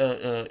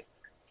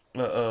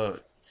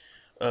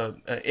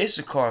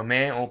Issachar,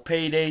 man, on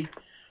payday.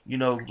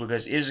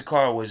 Because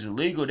Issachar was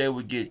illegal, they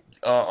would get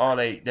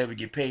they would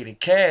get paid in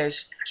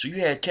cash. So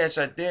you had cats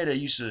out there that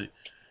used to,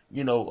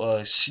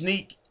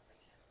 sneak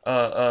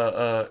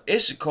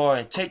Issachar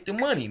and take the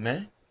money,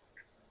 man.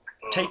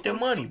 Take the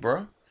money,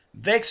 bro.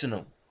 Vexing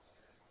them.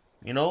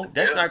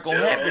 That's not gonna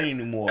happen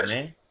anymore,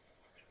 man.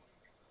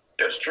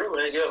 That's true,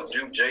 man. Yeah,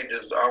 Jake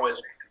just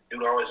always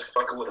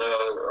fucking with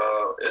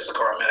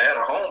Issachar, man. I had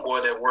a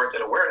homeboy that worked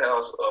at a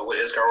warehouse with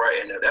Issachar,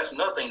 right? And that's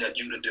nothing that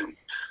Judah do.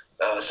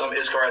 Some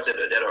Issacharites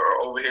that are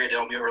over here, they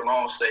don't be here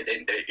long. Say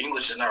their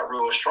English is not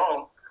real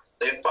strong.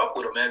 They fuck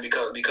with them, man,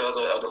 because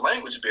of the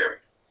language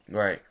barrier.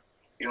 Right.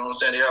 You know what I'm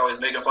saying? They're always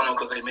making fun of them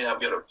because they may not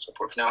be able to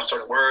pronounce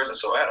certain words. And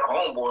so I had a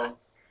homeboy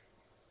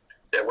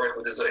that worked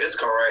with this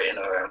Issachar, right? And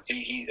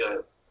he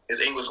his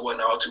English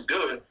wasn't all too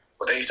good,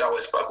 but they used to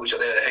always fuck with each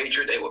other. They had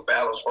hatred. They would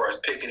battle as far as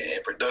picking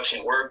and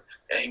production work.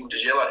 And he would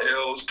just yell out,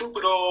 "Hell,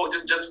 stupid old,"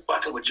 just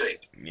fucking with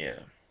Jake. Yeah.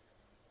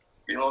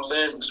 You know what I'm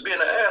saying? Just being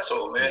an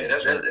asshole, man. Yeah,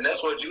 and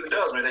that's what Judah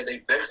does, man. They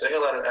vex the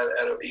hell out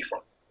of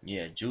Ephraim.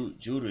 Yeah, Judah.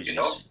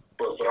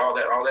 But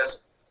all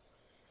that's.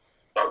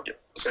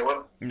 Say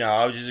what? No,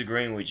 I was just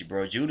agreeing with you,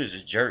 bro. Judah's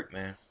a jerk,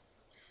 man.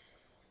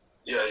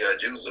 Yeah,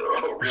 Judah's a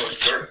real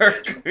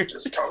jerk. Judah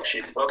just talk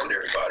shit and fuck with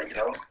everybody,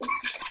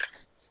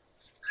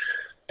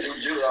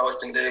 Judah always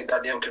think they're a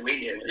goddamn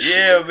comedian.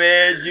 Yeah,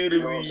 man, Judah.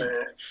 You know what I'm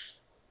saying?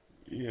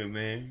 Yeah,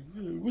 man.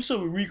 What's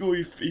up with Rico?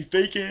 He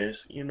fake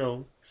ass,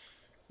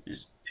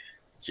 Just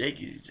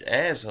Jake is an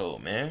asshole,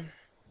 man.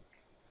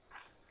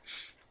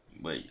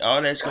 But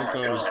all that's gonna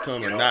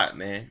come to naught,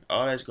 man.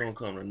 All that's gonna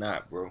come to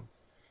naught, bro.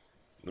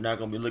 We're not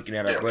gonna be looking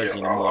at our brothers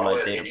anymore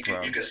like that.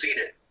 You can see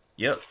that.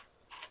 Yep.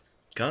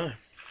 Come.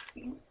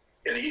 And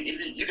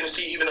you can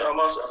see even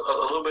amongst a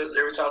little bit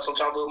every time.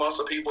 Sometimes amongst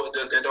the people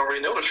that don't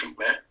really know the truth,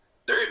 man.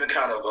 They're even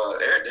kind of a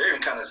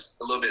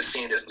little bit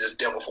seeing this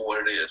devil for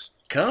what it is.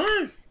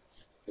 Come.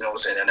 You know what I'm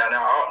saying? And not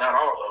all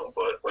of them,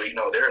 but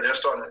they're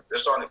starting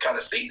to kind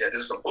of see that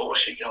this is some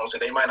bullshit. You know what I'm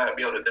saying? They might not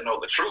be able to know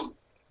the truth.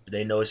 But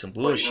they know it's some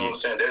bullshit. But you know what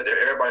I'm saying?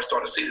 Everybody's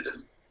starting to see that.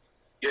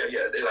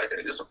 Yeah. They like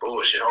this is some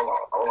bullshit.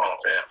 Hold on,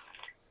 fam.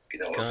 You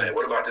know what I'm saying?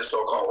 What about this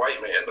so-called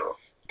white man though?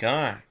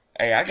 God.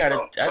 Hey, I got a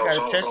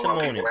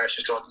testimony.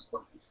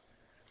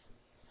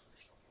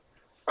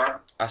 Huh?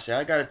 I said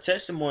I got a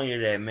testimony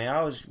of that,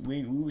 man.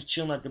 We was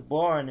chilling at the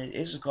bar and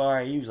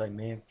Issachar, he was like,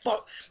 man,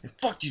 fuck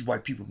these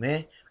white people,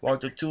 man.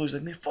 Walked up to us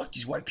like, man, fuck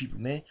these white people,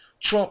 man.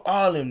 Trump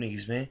all them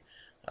niggas, man.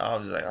 I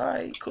was like, all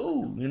right,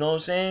 cool. You know what I'm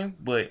saying?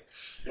 But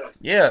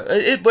yeah,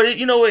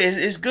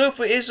 it's good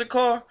for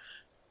Issachar,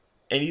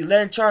 and he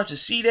letting Charles to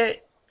see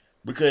that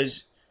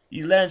because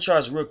he's letting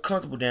Charles real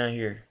comfortable down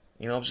here.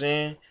 You know what I'm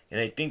saying? And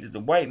they think that the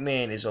white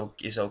man is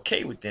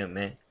okay with them,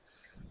 man.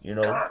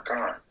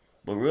 God.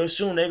 But real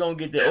soon they gonna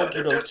get the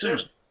okie doke too.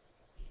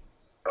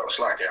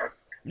 Slack out.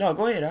 No,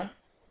 go ahead,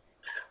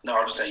 No,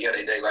 I'm just saying,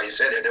 they like you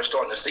said, they're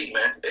starting to see,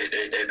 man.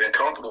 They've been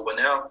comfortable, but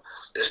now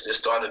it's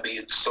starting to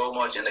be so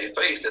much in their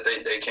face that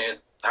they can't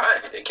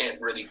hide it. They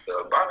can't really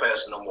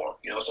bypass it no more.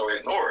 So we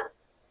ignore it.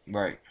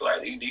 Right.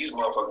 Like these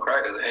motherfucking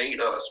crackers hate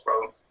us,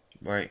 bro.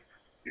 Right.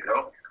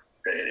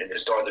 And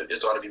it's starting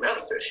to be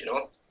manifest.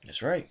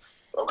 That's right.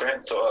 Okay,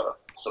 so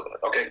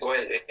okay, go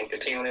ahead and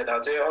continue on that,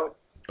 Isaiah.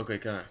 Okay,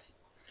 kind.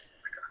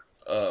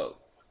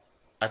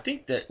 I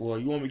think that. Well,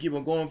 you want me to keep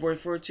on going,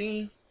 verse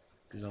 14?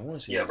 Because I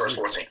want to see. Yeah, verse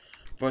 14.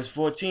 Verse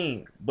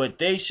 14. But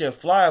they shall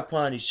fly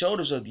upon the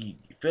shoulders of the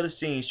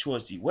Philistines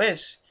towards the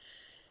west.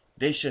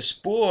 They shall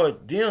spoil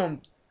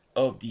them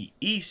of the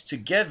east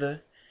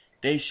together.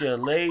 They shall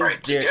lay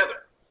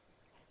together.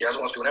 Yeah, I just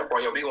want to speak on that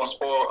part. Yeah, we gonna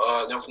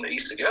spoil them from the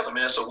east together,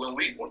 man. So when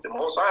the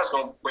Most High is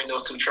gonna bring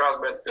those two tribes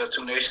back, those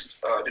two nations,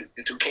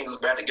 the two kingdoms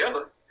back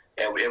together,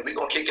 and we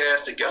gonna kick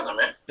ass together,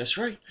 man. That's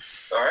right.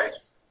 All right.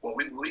 When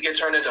we get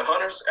turned into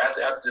hunters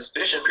after this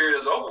fishing period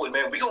is over with,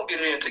 man, we gonna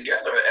get it in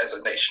together as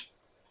a nation.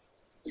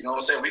 You know what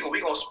I'm saying?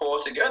 We gonna spoil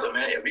together,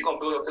 man, and we gonna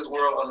build up this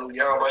world under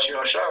Yahweh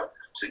Shah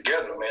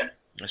together, man.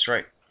 That's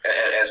right.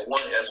 As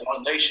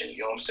one nation. You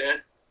know what I'm saying?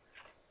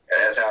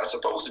 That's how it's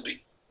supposed to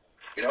be.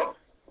 You know.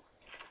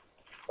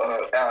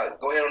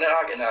 Go ahead on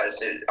that.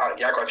 And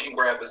Yaakov, if you can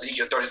grab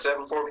Ezekiel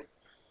 37 for me.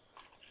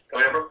 Go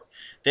ahead, bro.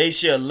 They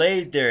shall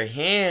lay their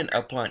hand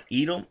upon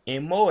Edom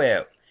and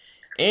Moab,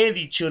 and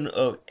the children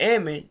of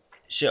Ammon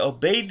shall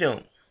obey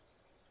them.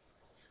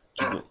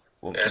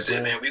 That's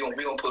it, man. We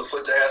gonna put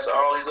foot to ass to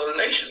all these other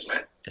nations,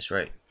 man. That's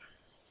right.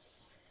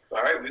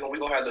 All right, we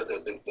gonna have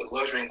the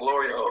luxury and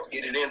glory of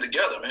getting in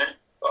together, man.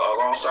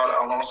 Alongside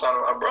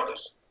of our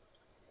brothers.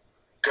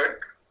 Okay.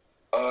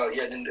 We're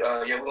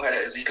gonna have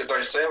that Ezekiel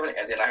 37,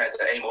 and then I had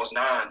the Amos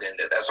 9. Then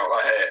that's all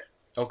I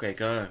had. Okay,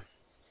 go on.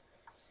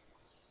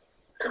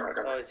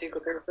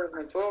 Ezekiel 37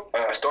 and 12.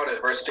 Start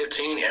at verse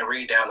 15 and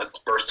read down to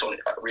verse 20.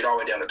 Read all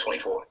the way down to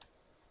 24.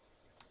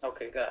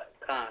 Okay, got it.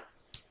 Con.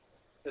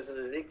 This is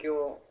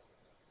Ezekiel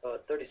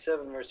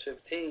 37 verse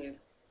 15.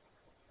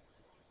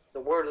 The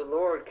word of the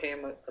Lord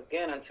came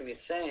again unto me,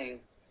 saying,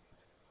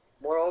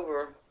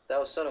 Moreover,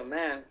 thou son of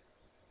man,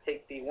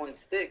 take thee one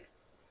stick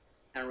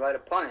and write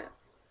upon it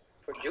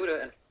for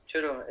Judah and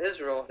children of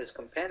Israel, his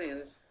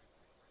companions.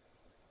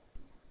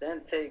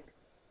 Then take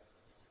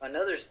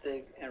another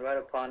stick and write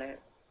upon it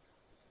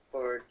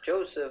for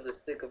Joseph, the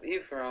stick of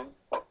Ephraim,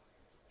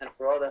 and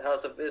for all the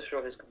house of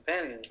Israel, his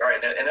companions. All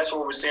right, and that's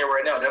what we're seeing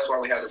right now. That's why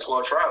we have the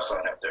 12 tribes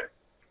sign up there.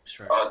 That's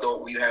right.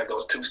 Though we have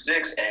those two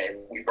sticks,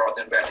 and we brought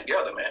them back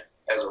together, man,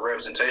 as a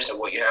representation of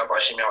what you have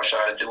Hashem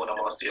Yahushua doing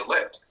amongst the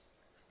elect.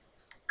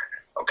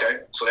 Okay,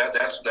 so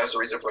that's the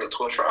reason for the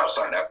 12 tribes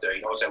sign out there.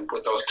 You know what I'm saying? We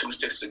put those two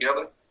sticks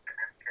together,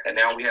 and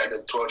now we have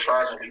the 12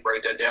 tribes, and we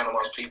break that down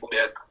amongst people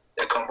that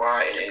come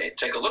by and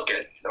take a look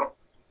at it, you know?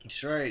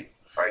 That's right.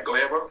 All right, go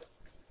ahead, bro.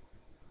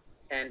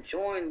 And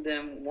join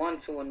them one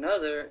to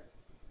another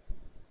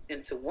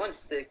into one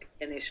stick,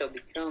 and they shall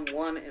become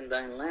one in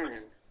thine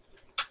land.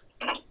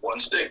 One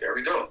stick, there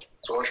we go.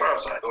 12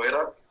 tribes sign. Go ahead,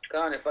 up.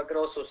 God, if I could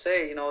also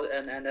say, you know,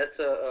 and that's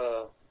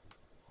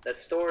that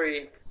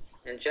story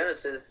in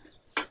Genesis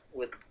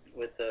with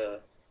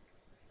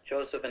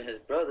Joseph and his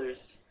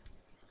brothers,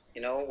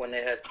 you know, when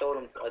they had sold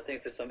him, I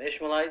think, to some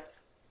Ishmaelites.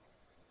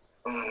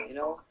 You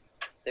know,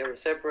 they were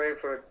separated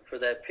for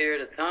that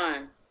period of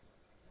time,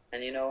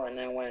 and you know, and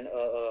then when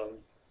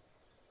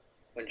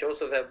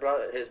Joseph had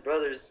brought his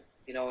brothers,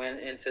 you know,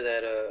 into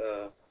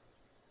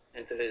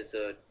his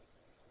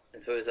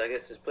I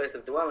guess his place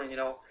of dwelling, you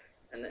know,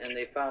 and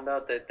they found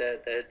out that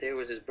they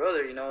was his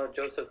brother, you know,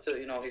 Joseph took,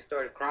 you know, he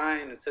started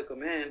crying and took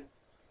him in,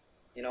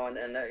 you know,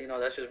 and that, you know,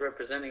 that's just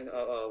representing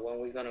when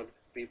we're gonna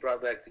be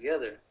brought back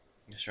together.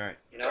 That's right.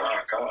 You know.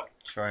 God.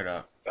 That's right,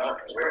 up.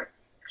 That's right.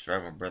 That's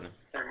right, my brother.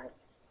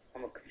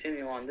 I'm gonna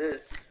continue on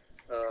this.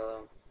 I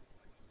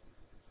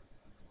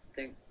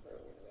think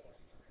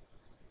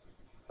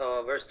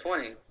verse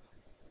 20.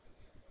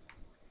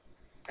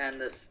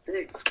 And the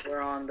sticks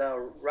whereon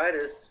thou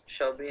writest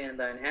shall be in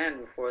thine hand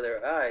before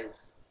their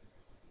eyes.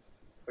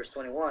 Verse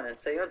 21. And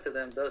say unto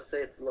them, Thus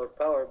saith the Lord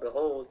Power,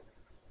 Behold,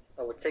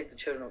 I will take the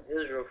children of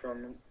Israel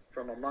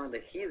from among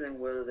the heathen,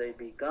 whither they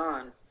be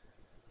gone,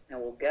 and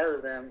will gather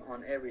them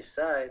on every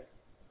side,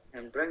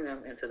 and bring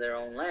them into their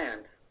own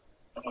land.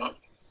 Go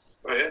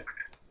ahead.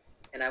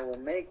 And I will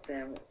make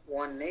them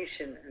one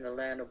nation in the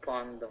land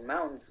upon the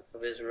mountains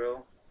of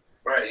Israel.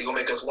 Right, you're going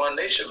to make us one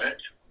nation, man.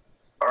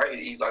 All right,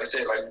 he's, like I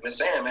said, like we've been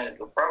saying, man,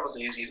 the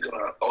prophecy is he's going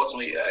to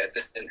ultimately, at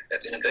the end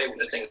of the day, when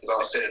this thing is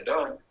all said and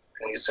done,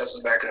 when he sets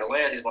us back in our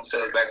land, he's going to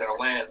set us back in our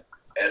land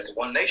as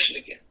one nation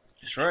again.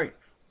 That's right.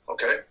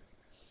 Okay?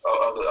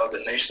 Of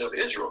the nation of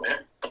Israel,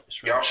 man.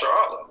 That's right.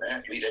 Yahshua,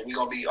 man. We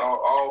going to be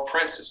all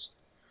princes.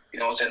 You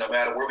know what I'm saying? No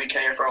matter where we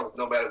came from,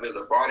 no matter if it's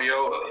a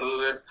barrio, a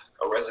hood,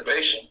 a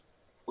reservation,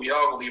 we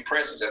all going to be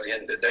princes at the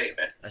end of the day,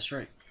 man. That's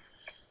right.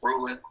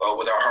 Ruling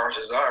with our heart's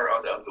desire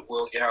under the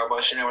will of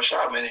Yahweh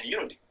Shah, man, in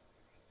unity.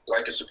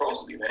 Like it's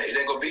supposed to be, man. It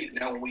ain't gonna be, you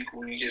know, when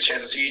we get a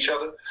chance to see each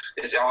other,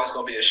 it's always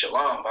gonna be a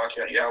shalom.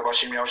 Yahweh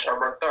Shah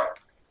Barakah.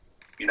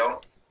 You know,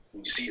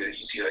 you see an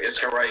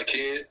Israelite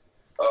kid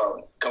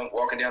come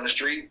walking down the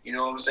street. You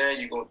know what I'm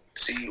saying? You gonna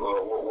see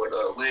what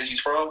village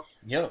he's from.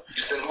 Yep.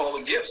 You send him home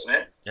with gifts,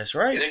 man. That's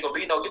right. It ain't gonna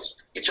be no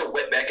get your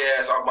wetback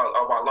ass off my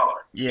lawn.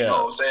 Yeah. You know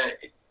what I'm saying?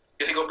 It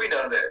ain't gonna be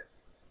none of that.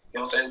 You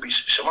know what I'm saying? Be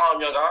shalom,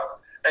 young guy.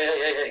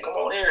 Hey, come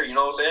on here, you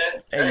know what I'm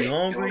saying? Hey, you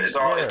hungry? You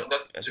know,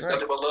 it's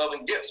nothing but love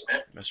and gifts,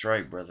 man. That's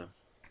right, brother.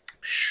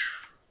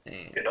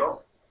 Man. You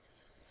know?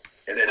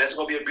 And that's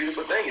gonna be a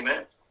beautiful thing,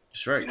 man.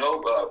 That's right. You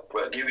know,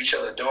 give each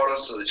other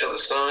daughters to each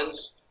other's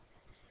sons.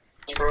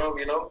 From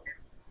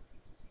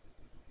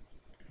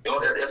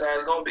that's how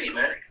it's gonna be,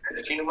 man. In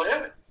the kingdom of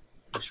heaven.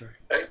 That's right.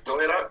 Hey, go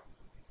ahead, Art.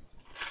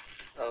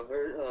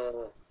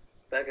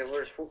 Back at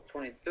verse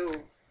 22,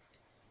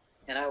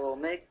 and I will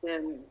make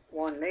them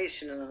one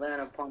nation in the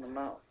land upon the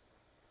mount.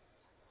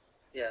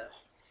 Yeah,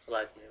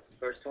 like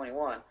verse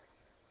 21.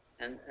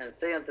 And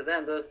say unto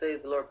them, thus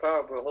saith the Lord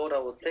powerful, behold, I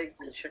will take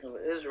the children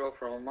of Israel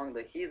from among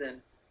the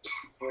heathen,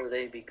 where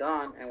they be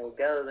gone, and will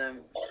gather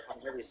them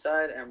on every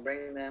side, and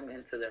bring them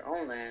into their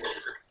own land.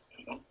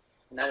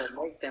 And I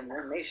will make them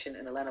one nation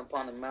in the land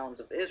upon the mountains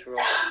of Israel.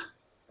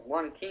 And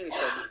one king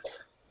shall be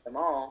them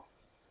all,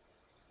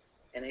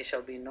 and they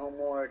shall be no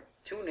more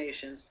two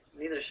nations,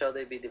 neither shall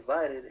they be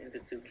divided into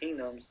two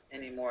kingdoms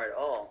any more at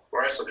all.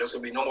 Right, so there's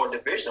going to be no more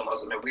division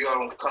amongst them, man. We are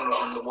going to come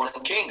under one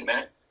king,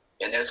 man.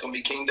 And that's going to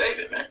be King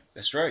David, man.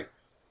 That's right.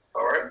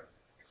 All right.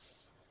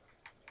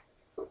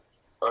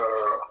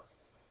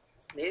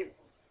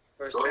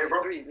 Verse go ahead,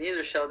 bro. 23,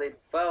 neither shall they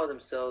defile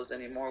themselves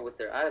any more with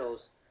their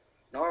idols,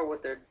 nor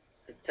with their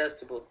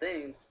detestable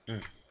things,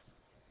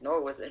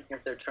 nor with any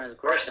of their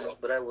transgressions, right, so,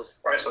 but I will...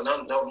 Right, so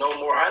no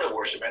more idol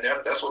worship, man.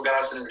 That's what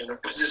got us in the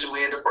position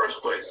we're in the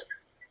first place.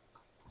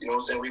 You know what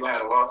I'm saying? We're going to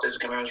have the law, statutes,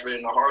 commandments written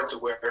in the heart to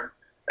where,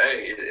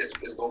 hey, it's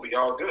going to be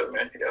all good,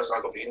 man. There's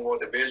not going to be any more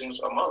divisions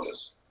among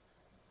us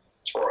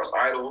as far as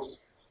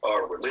idols,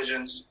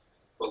 religions,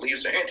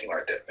 beliefs, or anything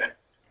like that, man.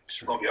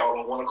 It's going to be all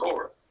on one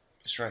accord.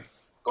 That's right.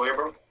 Go ahead,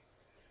 bro.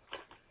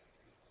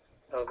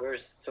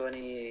 Verse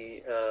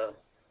 20,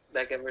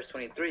 back at verse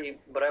 23,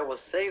 but I will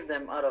save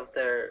them out of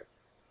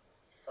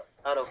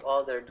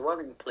all their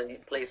dwelling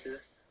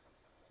places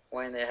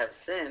when they have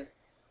sinned,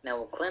 and I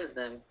will cleanse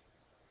them.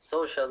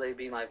 So shall they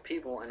be my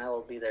people, and I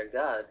will be their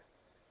God.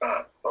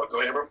 Go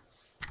ahead, bro.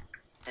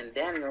 And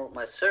Daniel,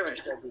 my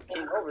servant, shall be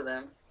king over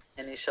them,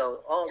 and they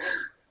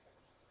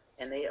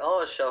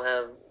all shall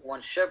have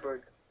one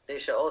shepherd. They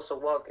shall also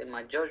walk in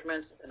my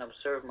judgments and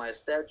observe my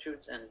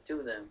statutes and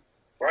do them.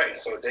 Right.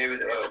 So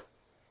David,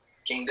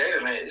 King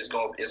David, man, we're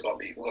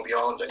gonna be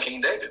all under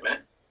King David,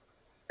 man.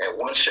 And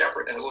one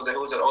shepherd, and who's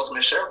that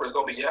ultimate shepherd? Is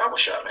gonna be Yahweh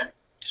Shah, man.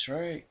 That's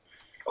right.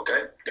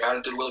 Okay, God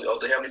and through the will of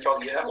the Heavenly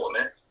Father Yahweh,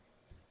 man.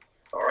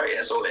 All right,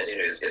 and so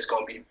it's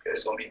gonna be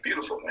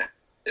beautiful, man.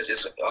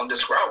 It's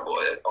undescribable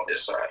on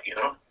this side, you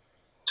know.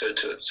 To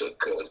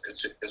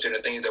consider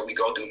the things that we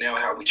go through now,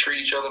 how we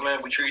treat each other,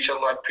 man. We treat each other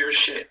like pure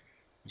shit.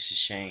 It's a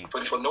shame.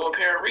 For no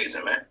apparent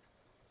reason, man.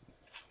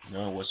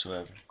 None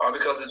whatsoever. All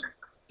because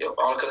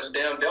the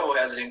damn devil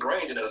has it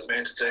ingrained in us,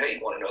 man, to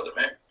hate one another,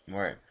 man.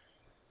 Right.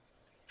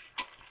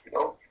 You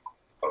know.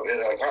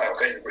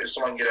 Okay. If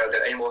someone get out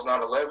that Amos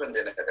 9:11,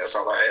 then that's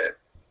all I had.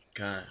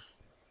 God.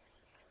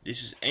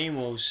 This is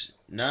Amos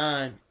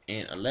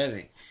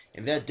 9:11.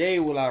 In that day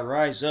will I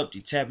rise up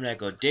the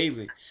tabernacle of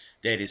David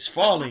that is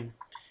falling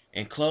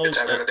and close.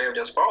 The tabernacle of David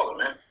just falling,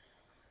 man.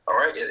 All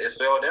right, it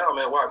fell down,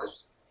 man. Why?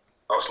 Because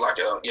I was like,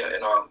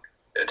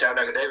 the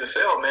tabernacle of David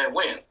fell, man.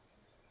 When?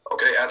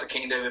 Okay, after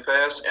King David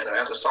passed and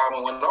after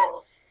Solomon went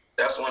off,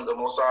 that's when the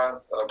Most High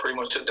pretty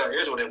much took down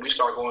Israel. Then we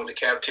start going into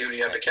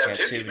captivity after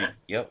captivity, man.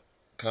 Yep.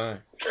 Okay.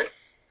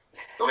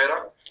 Go ahead,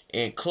 Doc.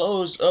 And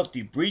close up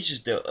the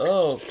breaches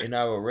thereof, and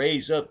I will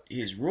raise up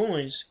his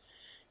ruins,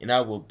 and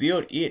I will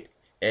build it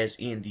as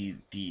in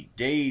the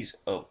days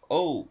of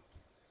old.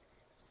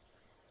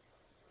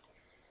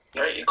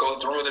 Right, he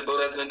called the ruins and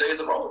built as in the days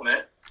of old,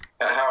 man.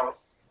 How?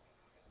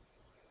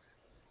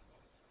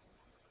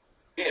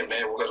 Yeah,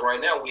 man, because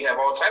right now we have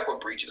all type of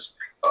breaches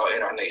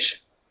in our nation.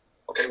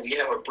 Okay, we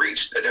have a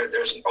breach that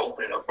there's an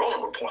opening, a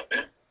vulnerable point,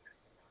 man.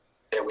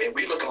 And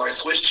we looking like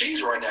Swiss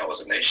cheese right now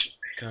as a nation.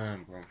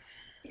 Come, bro.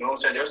 You know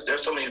what I'm saying?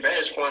 There's so many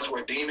vantage points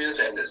where demons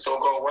and the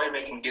so-called white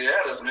men can get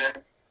at us, man,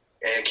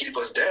 and keep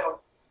us down.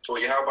 So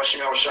Yahweh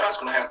Shah is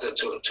gonna have to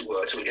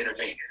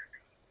intervene.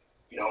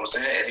 You know what I'm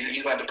saying? And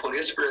he's going to put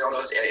his spirit on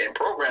us and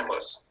program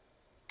us.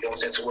 You know what I'm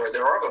saying? To where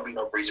there are gonna be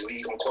no breaches.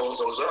 He's gonna close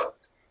those up.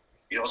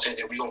 You know what I'm saying?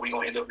 Then we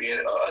gonna end up being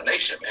a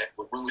nation, man,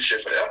 with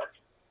rulership forever.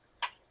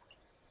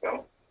 You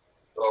know?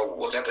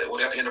 Was that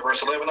the end of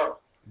verse 11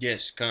 up?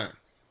 Yes, Con.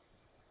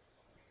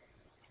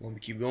 Want me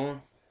to keep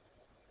going?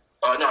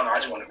 No, I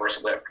just wanted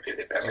verse 11.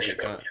 That's okay, it.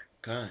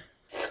 Con.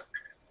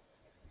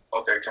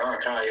 Okay, Con.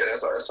 Yeah,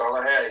 that's all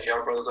I had. If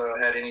y'all brothers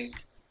had any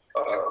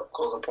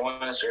closing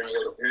points or any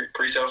other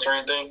precepts or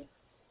anything?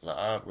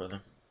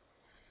 Brother.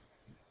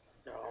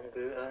 No, I'm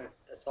good.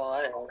 That's all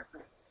I have.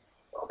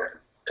 Okay.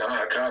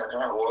 Con.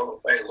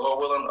 Well, hey, Lord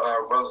willing,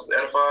 brothers is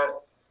edified.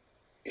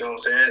 You know what I'm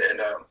saying?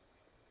 And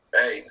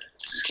hey,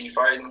 just keep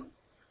fighting.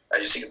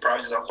 You see the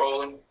prophecies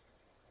unfolding.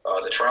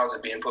 The trials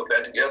are being put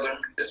back together.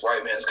 This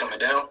white man's coming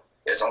down.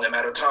 It's only a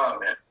matter of time,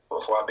 man,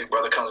 before our big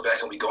brother comes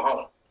back and we go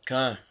home.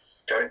 Con.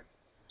 Okay?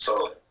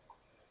 So,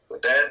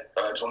 with that,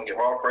 I just want to give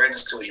all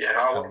praises to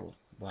Yahweh,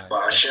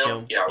 by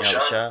Hashem, Yahweh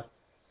Shah.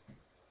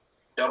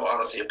 Double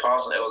honor to the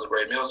apostle and elders of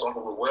great millstone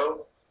who were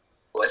well.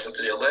 Blessings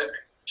to the elect.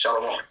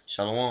 Shalom.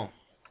 Shalom.